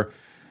Daily Wire.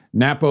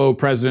 NAPO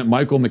President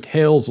Michael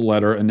McHale's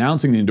letter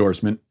announcing the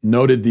endorsement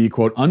noted the,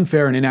 quote,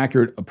 unfair and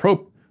inaccurate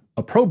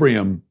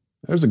opprobrium,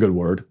 there's a good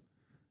word,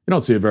 you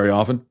don't see it very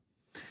often,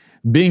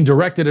 being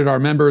directed at our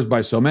members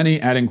by so many,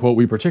 adding, quote,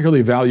 we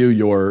particularly value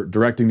your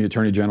directing the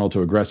Attorney General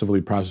to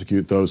aggressively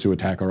prosecute those who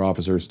attack our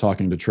officers,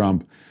 talking to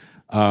Trump.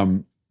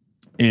 So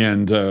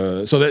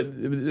that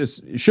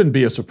this shouldn't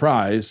be a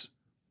surprise.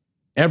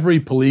 Every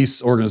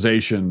police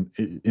organization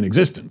in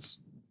existence,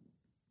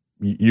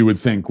 you would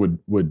think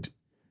would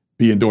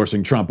be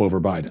endorsing Trump over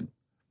Biden.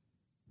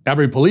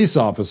 Every police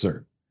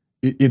officer,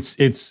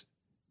 it's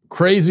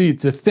crazy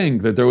to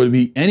think that there would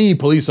be any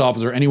police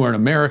officer anywhere in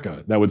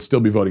America that would still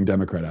be voting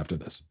Democrat after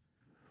this.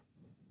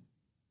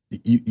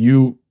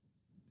 You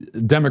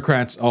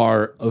Democrats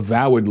are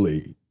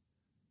avowedly,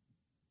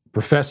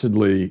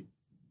 professedly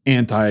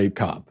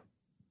anti-cop.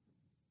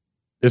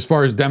 As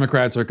far as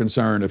Democrats are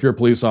concerned, if you're a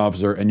police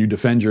officer and you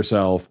defend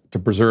yourself to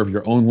preserve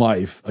your own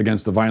life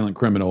against a violent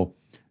criminal,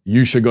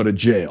 you should go to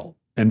jail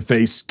and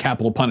face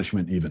capital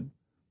punishment even.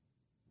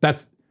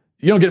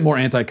 You don't get more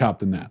anti-cop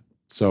than that.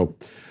 So,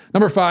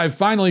 number 5,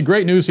 finally,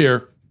 great news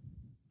here.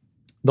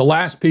 The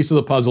last piece of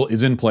the puzzle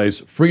is in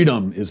place.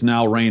 Freedom is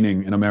now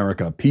reigning in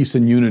America. Peace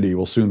and unity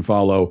will soon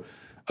follow.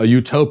 A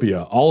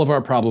utopia. All of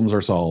our problems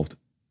are solved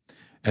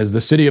as the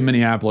city of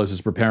Minneapolis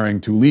is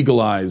preparing to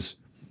legalize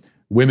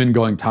women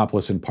going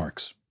topless in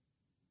parks.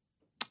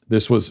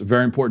 This was a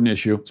very important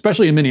issue,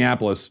 especially in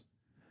Minneapolis,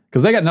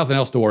 because they got nothing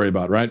else to worry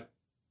about, right?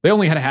 They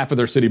only had half of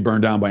their city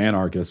burned down by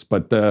anarchists,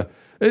 but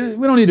we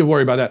don't need to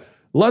worry about that.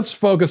 Let's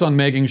focus on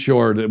making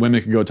sure that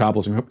women can go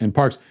topless in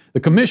parks. The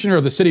commissioner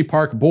of the City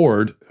Park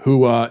Board,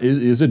 who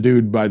is a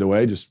dude, by the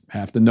way, just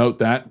have to note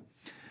that,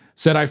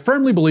 said, "I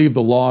firmly believe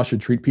the law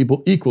should treat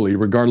people equally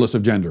regardless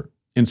of gender.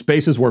 In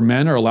spaces where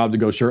men are allowed to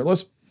go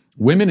shirtless,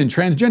 women and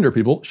transgender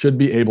people should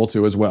be able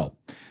to as well.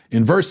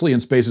 Inversely, in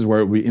spaces where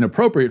it would be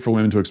inappropriate for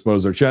women to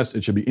expose their chests,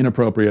 it should be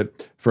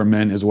inappropriate for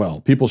men as well.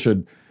 People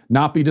should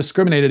not be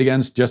discriminated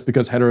against just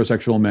because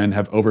heterosexual men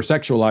have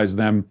over-sexualized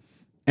them.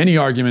 Any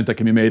argument that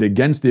can be made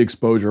against the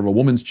exposure of a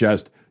woman's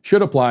chest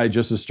should apply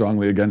just as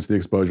strongly against the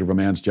exposure of a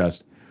man's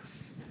chest."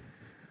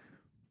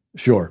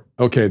 Sure.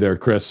 Okay there,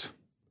 Chris.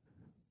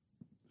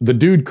 The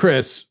dude,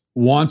 Chris,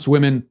 wants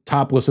women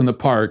topless in the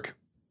park,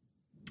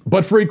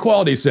 but for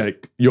equality's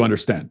sake, you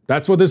understand.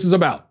 That's what this is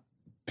about.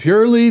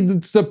 Purely,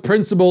 it's the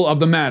principle of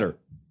the matter.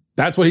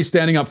 That's what he's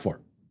standing up for.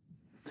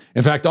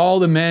 In fact, all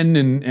the men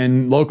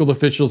and local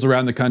officials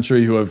around the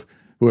country who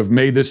have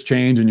made this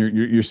change, and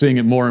you're seeing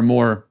it more and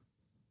more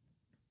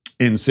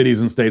in cities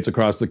and states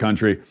across the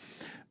country,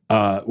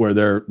 where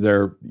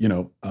they're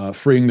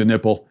freeing the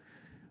nipple.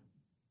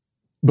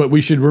 But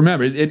we should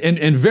remember,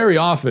 and very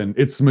often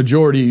it's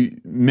majority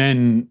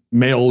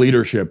male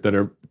leadership that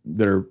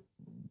are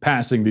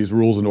passing these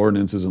rules and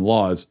ordinances and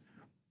laws.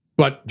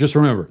 But just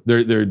remember,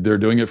 they're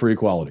doing it for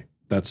equality.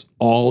 That's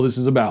all this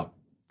is about.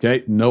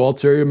 Okay, no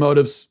ulterior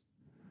motives.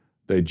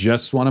 They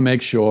just want to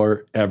make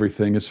sure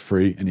everything is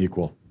free and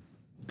equal.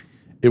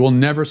 It will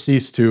never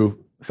cease to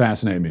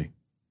fascinate me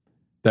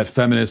that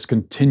feminists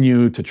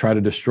continue to try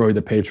to destroy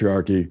the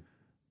patriarchy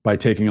by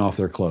taking off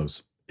their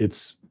clothes.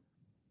 It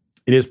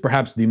is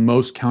perhaps the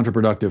most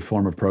counterproductive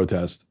form of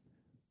protest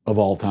of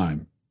all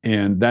time.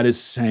 And that is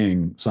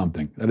saying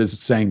something. That is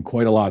saying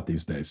quite a lot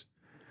these days,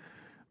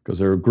 because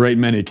there are a great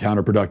many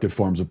counterproductive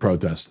forms of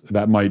protest.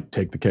 That might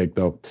take the cake,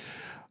 though.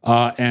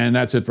 And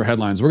that's it for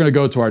headlines. We're going to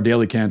go to our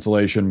daily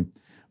cancellation.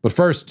 But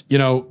first,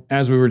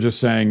 as we were just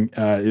saying,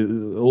 a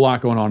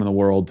lot going on in the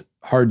world.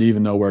 Hard to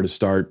even know where to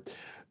start.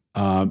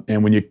 But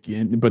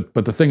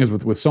the thing is,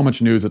 with so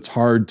much news, it's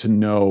hard to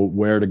know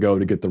where to go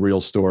to get the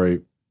real story.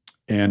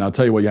 And I'll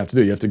tell you what you have to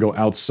do. You have to go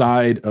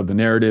outside of the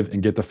narrative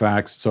and get the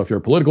facts. So if you're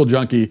a political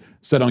junkie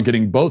set on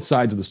getting both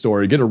sides of the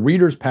story, get a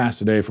reader's pass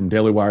today from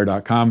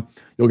dailywire.com.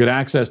 You'll get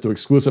access to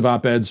exclusive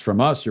op-eds from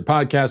us, your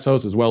podcast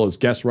hosts, as well as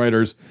guest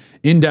writers,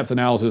 in-depth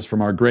analysis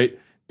from our great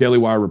Daily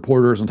Wire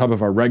reporters on top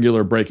of our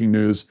regular breaking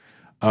news.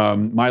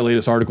 My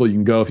latest article, you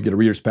can go, if you get a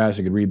reader's pass,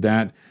 you can read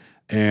that.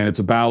 And it's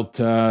about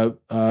the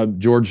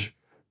George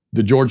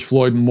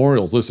Floyd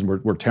memorials. Listen,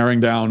 we're tearing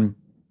down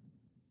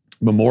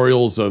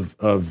memorials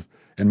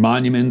and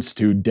monuments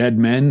to dead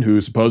men who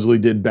supposedly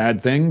did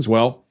bad things.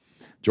 Well,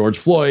 George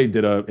Floyd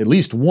did at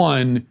least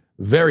one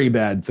very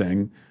bad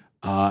thing.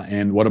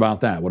 And what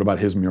about that? What about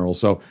his mural?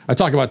 So I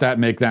talk about that,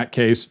 make that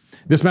case.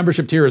 This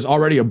membership tier is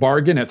already a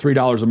bargain at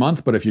 $3 a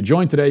month, but if you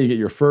join today, you get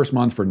your first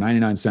month for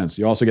 99 cents.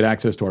 You also get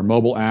access to our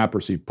mobile app,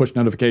 receive push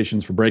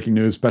notifications for breaking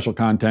news, special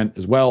content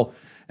as well.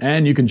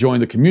 And you can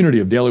join the community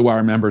of Daily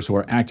Wire members who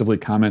are actively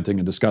commenting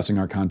and discussing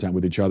our content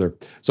with each other.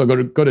 So go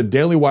to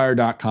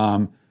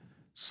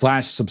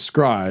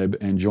dailywire.com/subscribe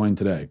and join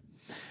today.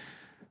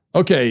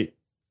 Okay,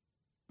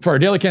 for our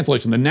daily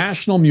cancellation, the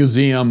National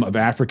Museum of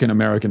African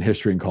American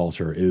History and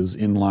Culture is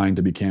in line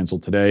to be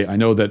canceled today. I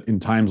know that in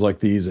times like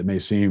these, it may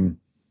seem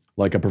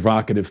like a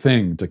provocative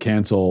thing to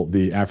cancel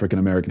the African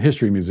American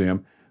History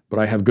Museum, but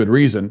I have good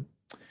reason.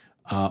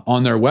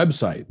 On their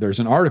website, there's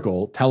an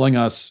article telling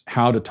us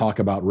how to talk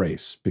about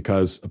race,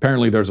 because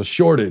apparently there's a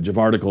shortage of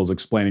articles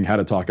explaining how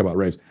to talk about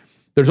race.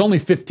 There's only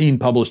 15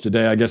 published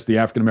today. I guess the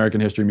African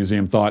American History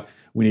Museum thought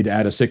we need to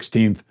add a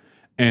 16th.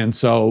 And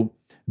so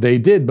they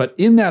did. But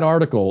in that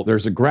article,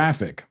 there's a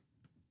graphic.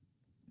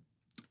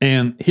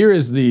 And here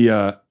is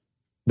the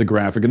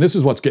graphic. And this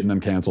is what's getting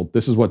them canceled.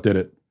 This is what did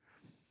it.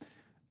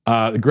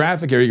 The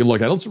graphic here, you can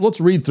look at it. Let's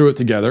read through it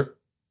together.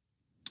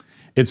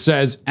 It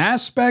says,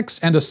 aspects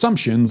and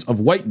assumptions of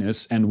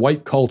whiteness and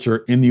white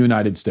culture in the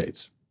United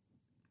States.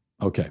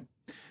 Okay.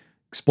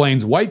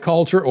 Explains white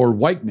culture or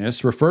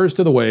whiteness refers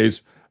to the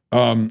ways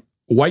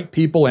white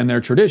people and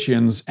their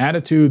traditions,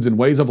 attitudes, and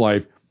ways of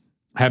life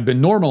have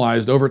been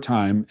normalized over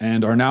time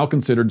and are now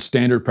considered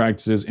standard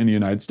practices in the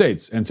United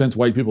States. And since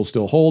white people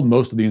still hold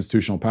most of the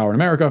institutional power in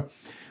America,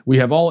 we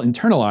have all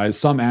internalized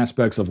some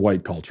aspects of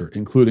white culture,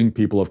 including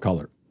people of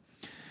color.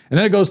 And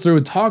then it goes through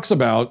and talks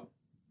about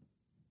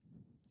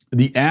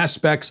the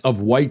aspects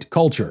of white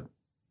culture.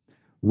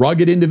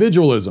 Rugged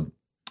individualism.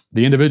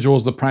 The individual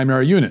is the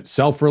primary unit.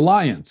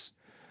 Self-reliance.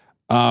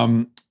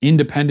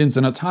 Independence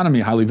and autonomy,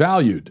 highly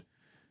valued.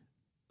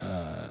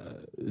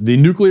 The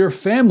nuclear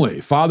family.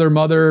 Father,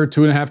 mother,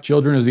 2.5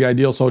 children is the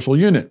ideal social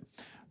unit.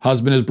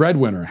 Husband is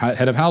breadwinner,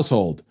 head of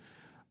household.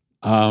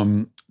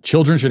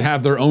 Children should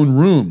have their own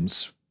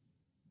rooms.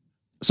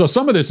 So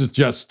some of this is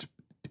just,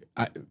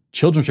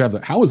 children should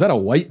have how is that a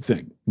white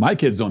thing? My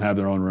kids don't have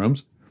their own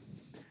rooms.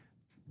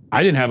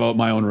 I didn't have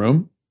my own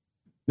room.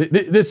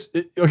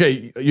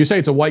 Okay, you say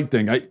it's a white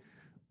thing.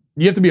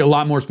 You have to be a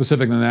lot more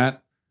specific than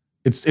that.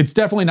 It's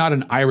definitely not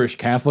an Irish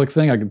Catholic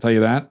thing, I can tell you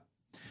that.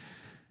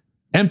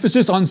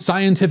 Emphasis on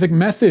scientific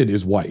method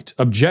is white.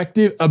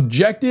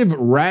 Objective,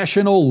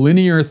 rational,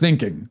 linear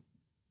thinking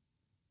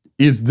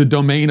is the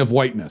domain of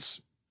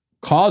whiteness.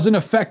 Cause and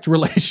effect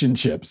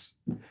relationships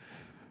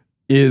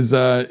is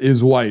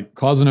white.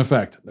 Cause and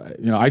effect.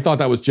 I thought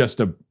that was just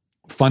a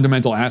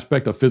fundamental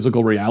aspect of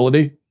physical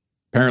reality.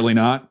 Apparently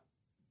not.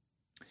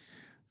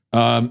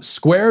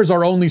 Squares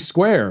are only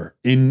square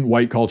in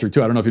white culture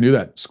too. I don't know if you knew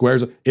that.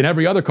 Squares in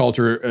every other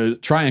culture,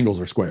 triangles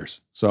are squares.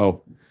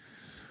 So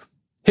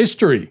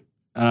history,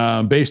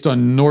 based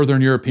on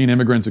Northern European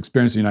immigrants'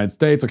 experience in the United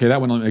States. Okay, that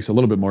one makes a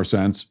little bit more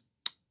sense.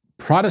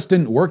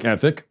 Protestant work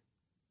ethic.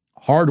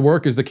 Hard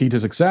work is the key to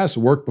success.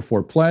 Work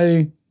before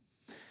play.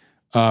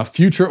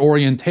 Future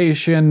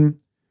orientation.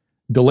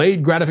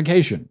 Delayed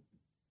gratification.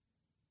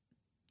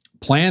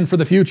 Plan for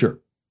the future.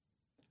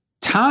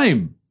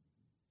 Time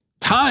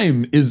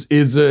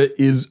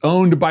is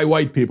owned by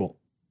white people.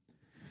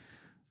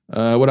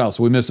 What else?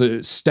 We miss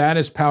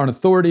status, power, and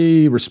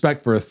authority,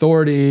 respect for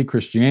authority,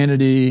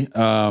 Christianity.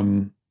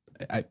 How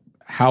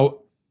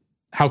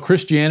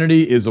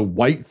Christianity is a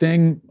white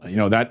thing,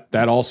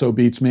 that also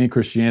beats me.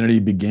 Christianity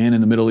began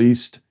in the Middle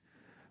East.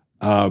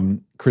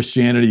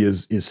 Christianity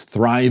is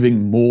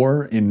thriving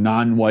more in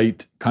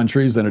non-white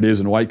countries than it is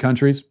in white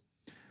countries.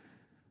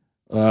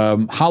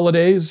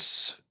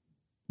 Holidays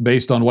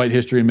based on white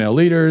history and male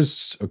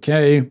leaders.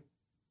 Okay.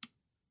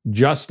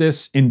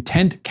 Justice,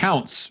 intent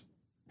counts.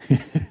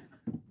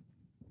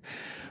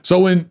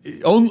 So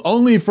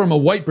only from a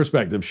white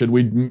perspective should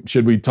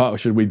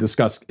we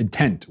discuss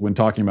intent when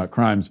talking about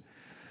crimes.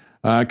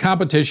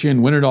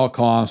 Competition, win at all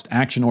cost,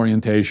 action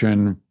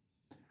orientation,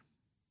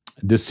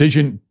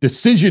 decision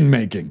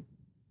making.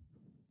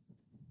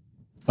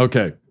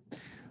 Okay.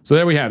 So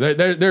there we have.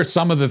 There's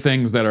some of the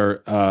things that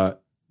are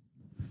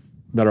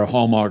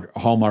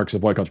hallmarks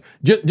of white culture.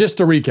 Just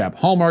to recap,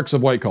 hallmarks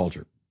of white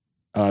culture,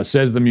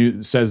 says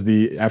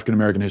the African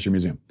American History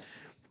Museum,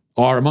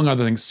 are, among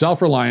other things,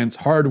 self-reliance,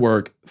 hard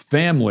work,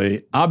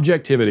 family,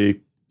 objectivity,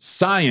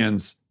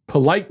 science,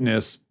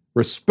 politeness,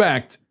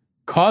 respect,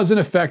 cause and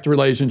effect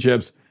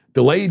relationships,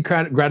 delayed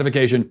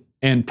gratification,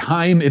 and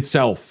time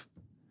itself.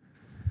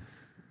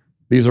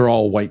 These are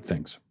all white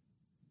things.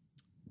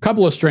 A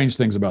couple of strange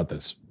things about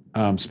this,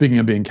 speaking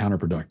of being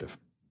counterproductive.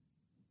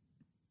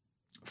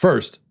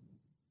 First,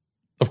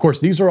 of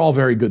course, these are all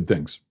very good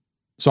things.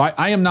 So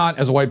I am not,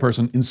 as a white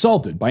person,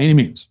 insulted by any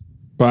means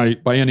by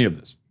any of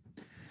this.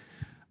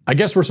 I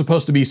guess we're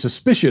supposed to be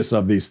suspicious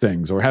of these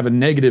things or have a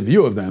negative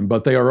view of them,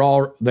 but they are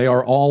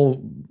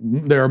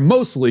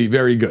mostly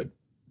very good.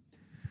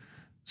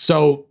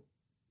 So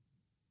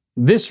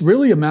this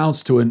really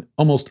amounts to an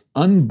almost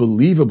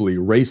unbelievably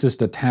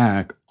racist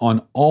attack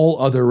on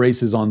all other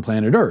races on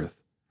planet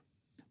Earth,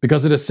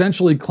 because it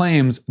essentially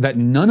claims that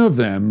none of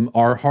them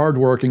are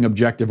hardworking,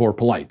 objective, or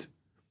polite.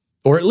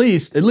 Or at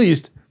least,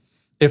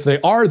 if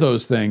they are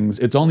those things,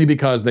 it's only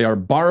because they are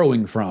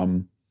borrowing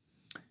from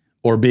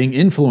or being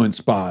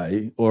influenced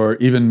by, or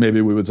even maybe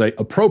we would say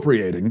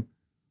appropriating,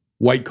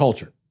 white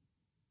culture.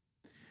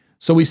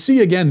 So we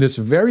see again this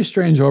very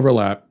strange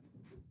overlap,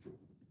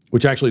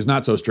 which actually is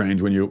not so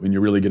strange when you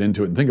really get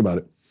into it and think about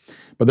it.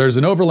 But there's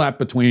an overlap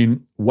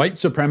between white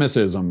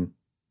supremacism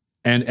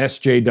and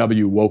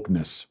SJW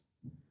wokeness.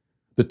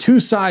 The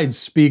two sides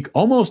speak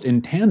almost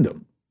in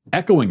tandem,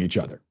 echoing each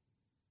other.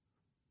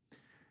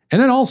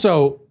 And then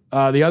also,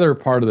 the other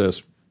part of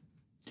this,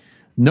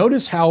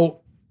 notice how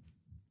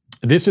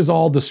this is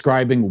all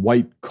describing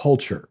white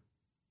culture.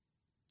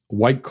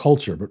 White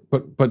culture,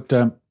 but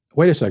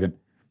wait a second.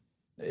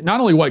 Not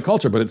only white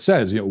culture, but it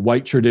says,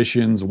 white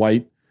traditions,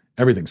 white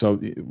everything. So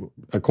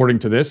according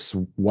to this,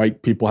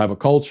 white people have a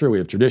culture, we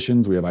have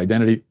traditions, we have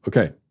identity.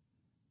 Okay.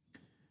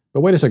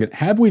 But wait a second.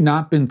 Have we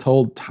not been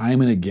told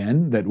time and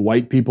again that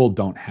white people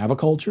don't have a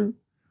culture?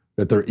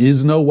 That there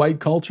is no white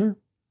culture?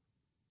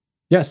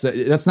 Yes,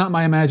 that's not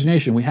my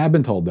imagination. We have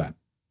been told that.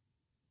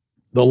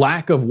 The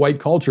lack of white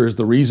culture is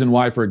the reason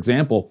why, for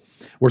example,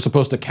 we're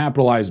supposed to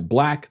capitalize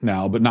black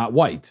now, but not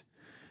white.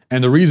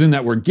 And the reason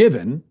that we're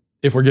given,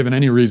 if we're given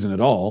any reason at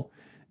all,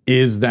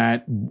 is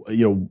that,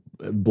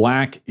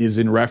 black is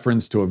in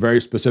reference to a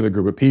very specific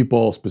group of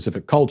people,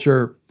 specific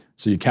culture.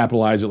 So you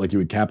capitalize it like you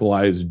would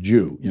capitalize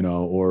Jew,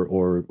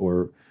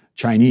 or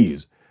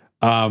Chinese.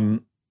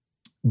 But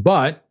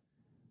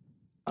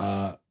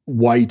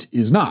white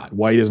is not.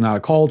 White is not a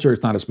culture.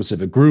 It's not a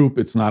specific group.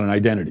 It's not an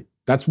identity.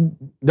 That's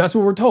what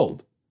we're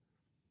told.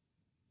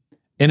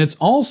 And it's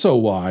also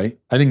why,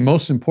 I think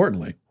most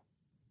importantly,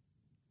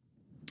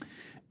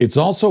 it's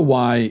also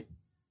why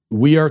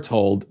we are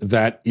told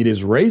that it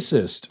is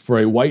racist for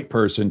a white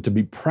person to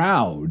be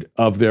proud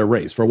of their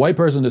race. For a white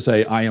person to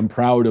say, I am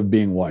proud of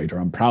being white, or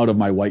I'm proud of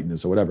my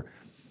whiteness, or whatever.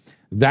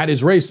 That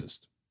is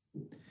racist.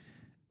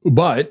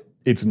 But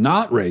it's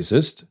not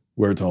racist,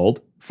 we're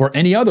told, for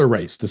any other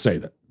race to say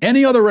that.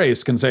 Any other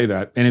race can say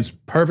that, and it's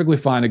perfectly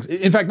fine.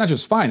 In fact, not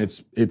just fine,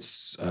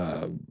 it's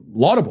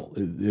laudable.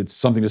 It's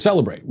something to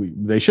celebrate.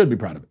 They should be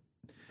proud of it.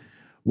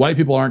 White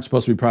people aren't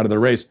supposed to be proud of their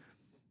race.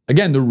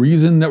 Again, the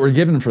reason that we're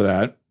given for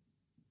that,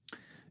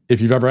 if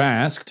you've ever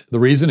asked, the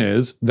reason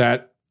is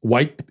that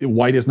white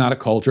is not a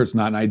culture, it's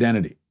not an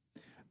identity.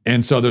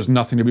 And so there's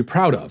nothing to be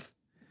proud of.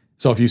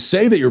 So if you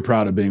say that you're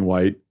proud of being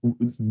white,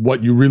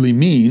 what you really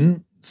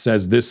mean,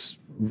 says this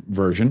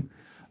version,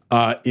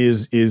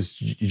 is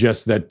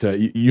just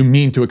that you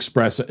mean to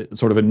express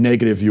sort of a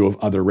negative view of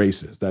other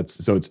races.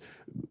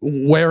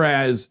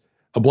 Whereas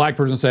a black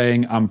person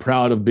saying, I'm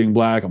proud of being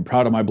black, I'm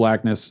proud of my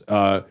blackness,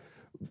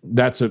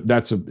 that's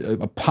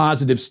a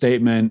positive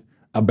statement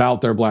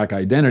about their black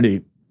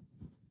identity.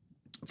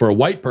 For a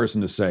white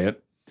person to say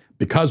it,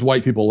 because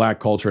white people lack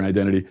culture and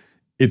identity,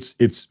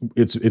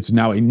 it's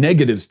now a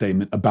negative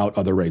statement about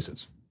other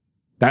races.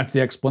 That's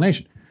the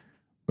explanation.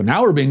 But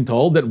now we're being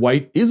told that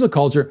white is a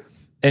culture,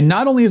 and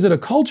not only is it a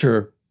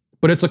culture,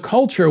 but it's a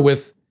culture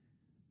with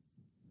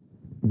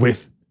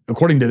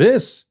according to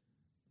this,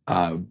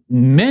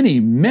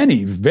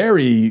 many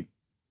very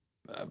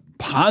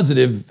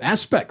positive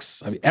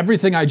aspects. I mean,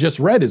 everything I just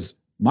read is,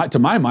 to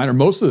my mind, or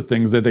most of the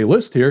things that they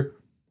list here,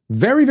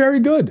 very, very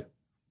good.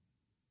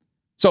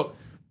 So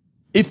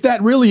if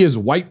that really is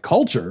white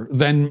culture,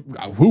 then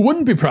who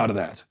wouldn't be proud of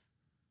that?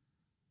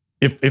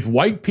 If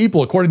white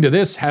people, according to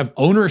this, have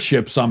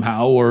ownership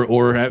somehow,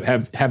 or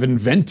have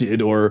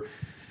invented, or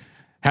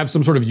have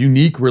some sort of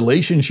unique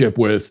relationship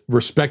with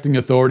respecting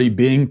authority,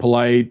 being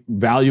polite,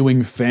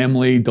 valuing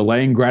family,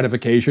 delaying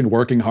gratification,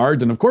 working hard,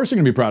 then of course you're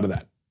going to be proud of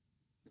that.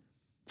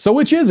 So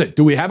which is it?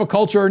 Do we have a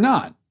culture or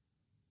not?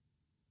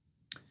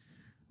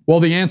 Well,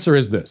 the answer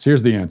is this.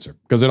 Here's the answer,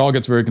 because it all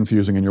gets very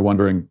confusing and you're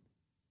wondering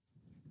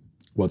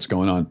what's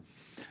going on.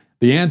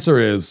 The answer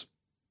is,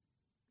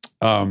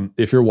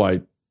 if you're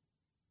white,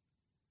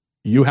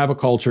 you have a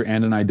culture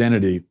and an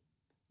identity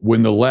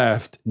when the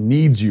left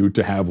needs you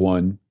to have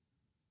one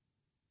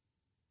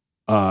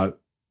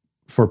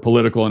for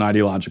political and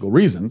ideological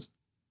reasons,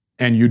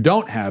 and you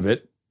don't have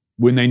it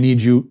when they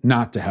need you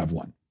not to have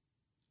one.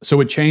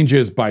 So it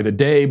changes by the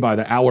day, by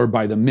the hour,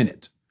 by the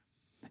minute.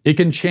 It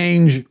can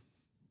change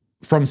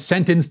from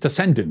sentence to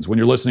sentence when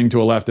you're listening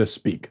to a leftist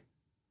speak.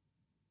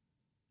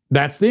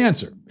 That's the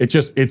answer.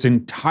 It's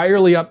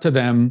entirely up to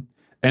them,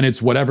 and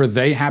it's whatever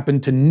they happen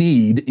to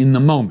need in the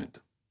moment.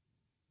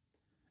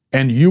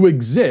 And you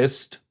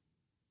exist,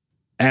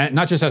 and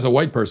not just as a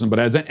white person, but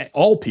as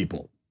all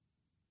people.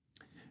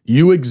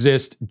 You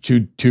exist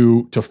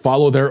to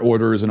follow their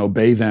orders and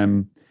obey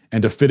them,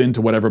 and to fit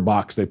into whatever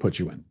box they put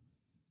you in.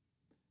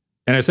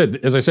 And as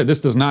I said, this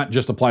does not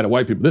just apply to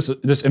white people.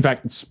 This in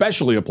fact,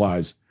 especially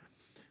applies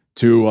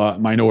to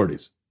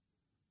minorities.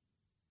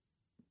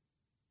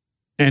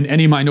 And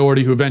any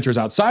minority who ventures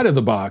outside of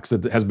the box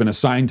that has been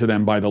assigned to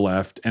them by the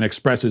left and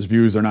expresses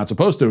views they're not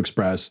supposed to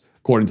express,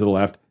 according to the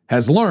left,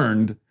 has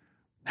learned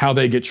how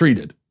they get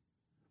treated,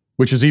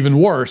 which is even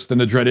worse than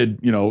the dreaded,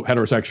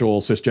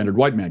 heterosexual, cisgendered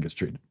white man gets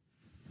treated.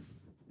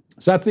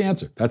 So that's the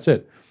answer. That's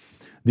it.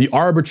 The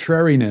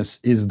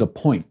arbitrariness is the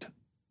point,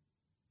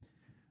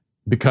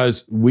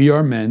 because we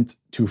are meant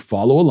to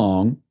follow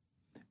along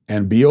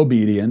and be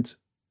obedient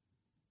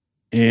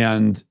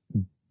and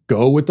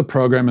go with the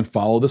program and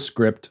follow the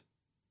script.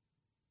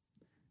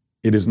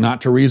 It is not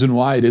to reason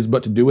why, it is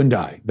but to do and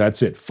die.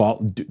 That's it.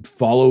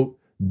 Follow,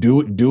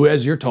 do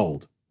as you're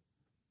told,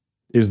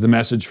 is the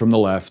message from the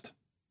left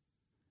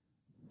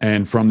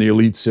and from the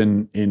elites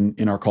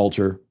in our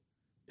culture,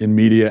 in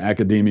media,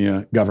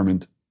 academia,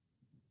 government.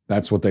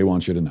 That's what they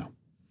want you to know.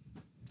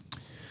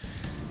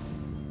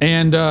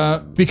 And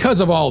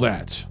because of all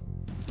that,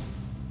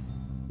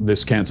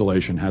 this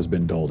cancellation has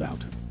been doled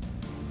out.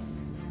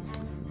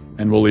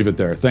 And we'll leave it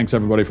there. Thanks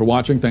everybody for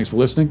watching. Thanks for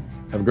listening.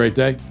 Have a great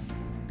day.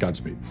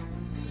 Godspeed.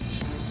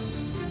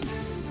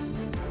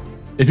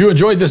 If you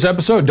enjoyed this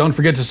episode, don't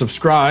forget to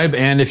subscribe.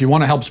 And if you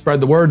want to help spread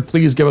the word,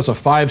 please give us a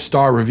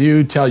 5-star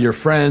review. Tell your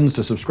friends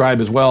to subscribe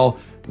as well.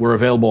 We're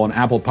available on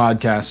Apple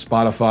Podcasts,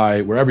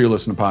 Spotify, wherever you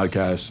listen to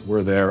podcasts,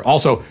 we're there.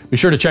 Also, be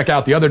sure to check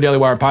out the other Daily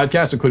Wire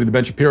podcasts, including The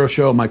Ben Shapiro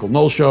Show, Michael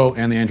Knowles Show,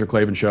 and The Andrew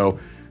Klavan Show.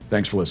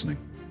 Thanks for listening.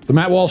 The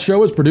Matt Walsh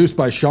Show is produced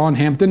by Sean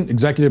Hampton,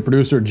 executive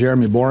producer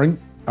Jeremy Boring.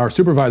 Our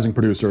supervising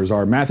producers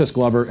are Mathis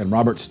Glover and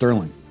Robert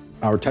Sterling.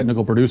 Our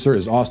technical producer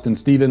is Austin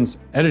Stevens,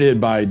 edited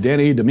by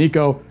Danny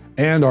D'Amico,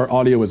 and our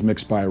audio is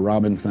mixed by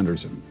Robin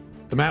Fenderson.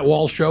 The Matt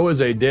Walsh Show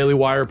is a Daily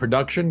Wire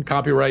production,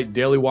 copyright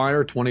Daily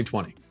Wire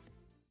 2020.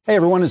 Hey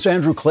everyone, it's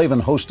Andrew Klavan,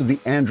 host of The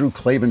Andrew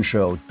Klavan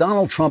Show.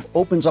 Donald Trump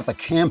opens up a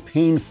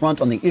campaign front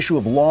on the issue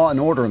of law and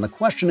order, and the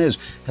question is,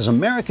 has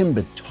America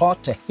been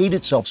taught to hate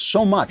itself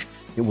so much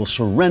it will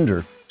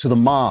surrender to the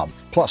mob?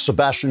 Plus,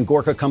 Sebastian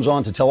Gorka comes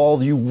on to tell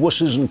all you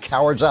wusses and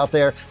cowards out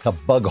there to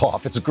bug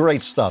off. It's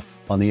great stuff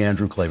on The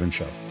Andrew Klavan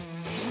Show.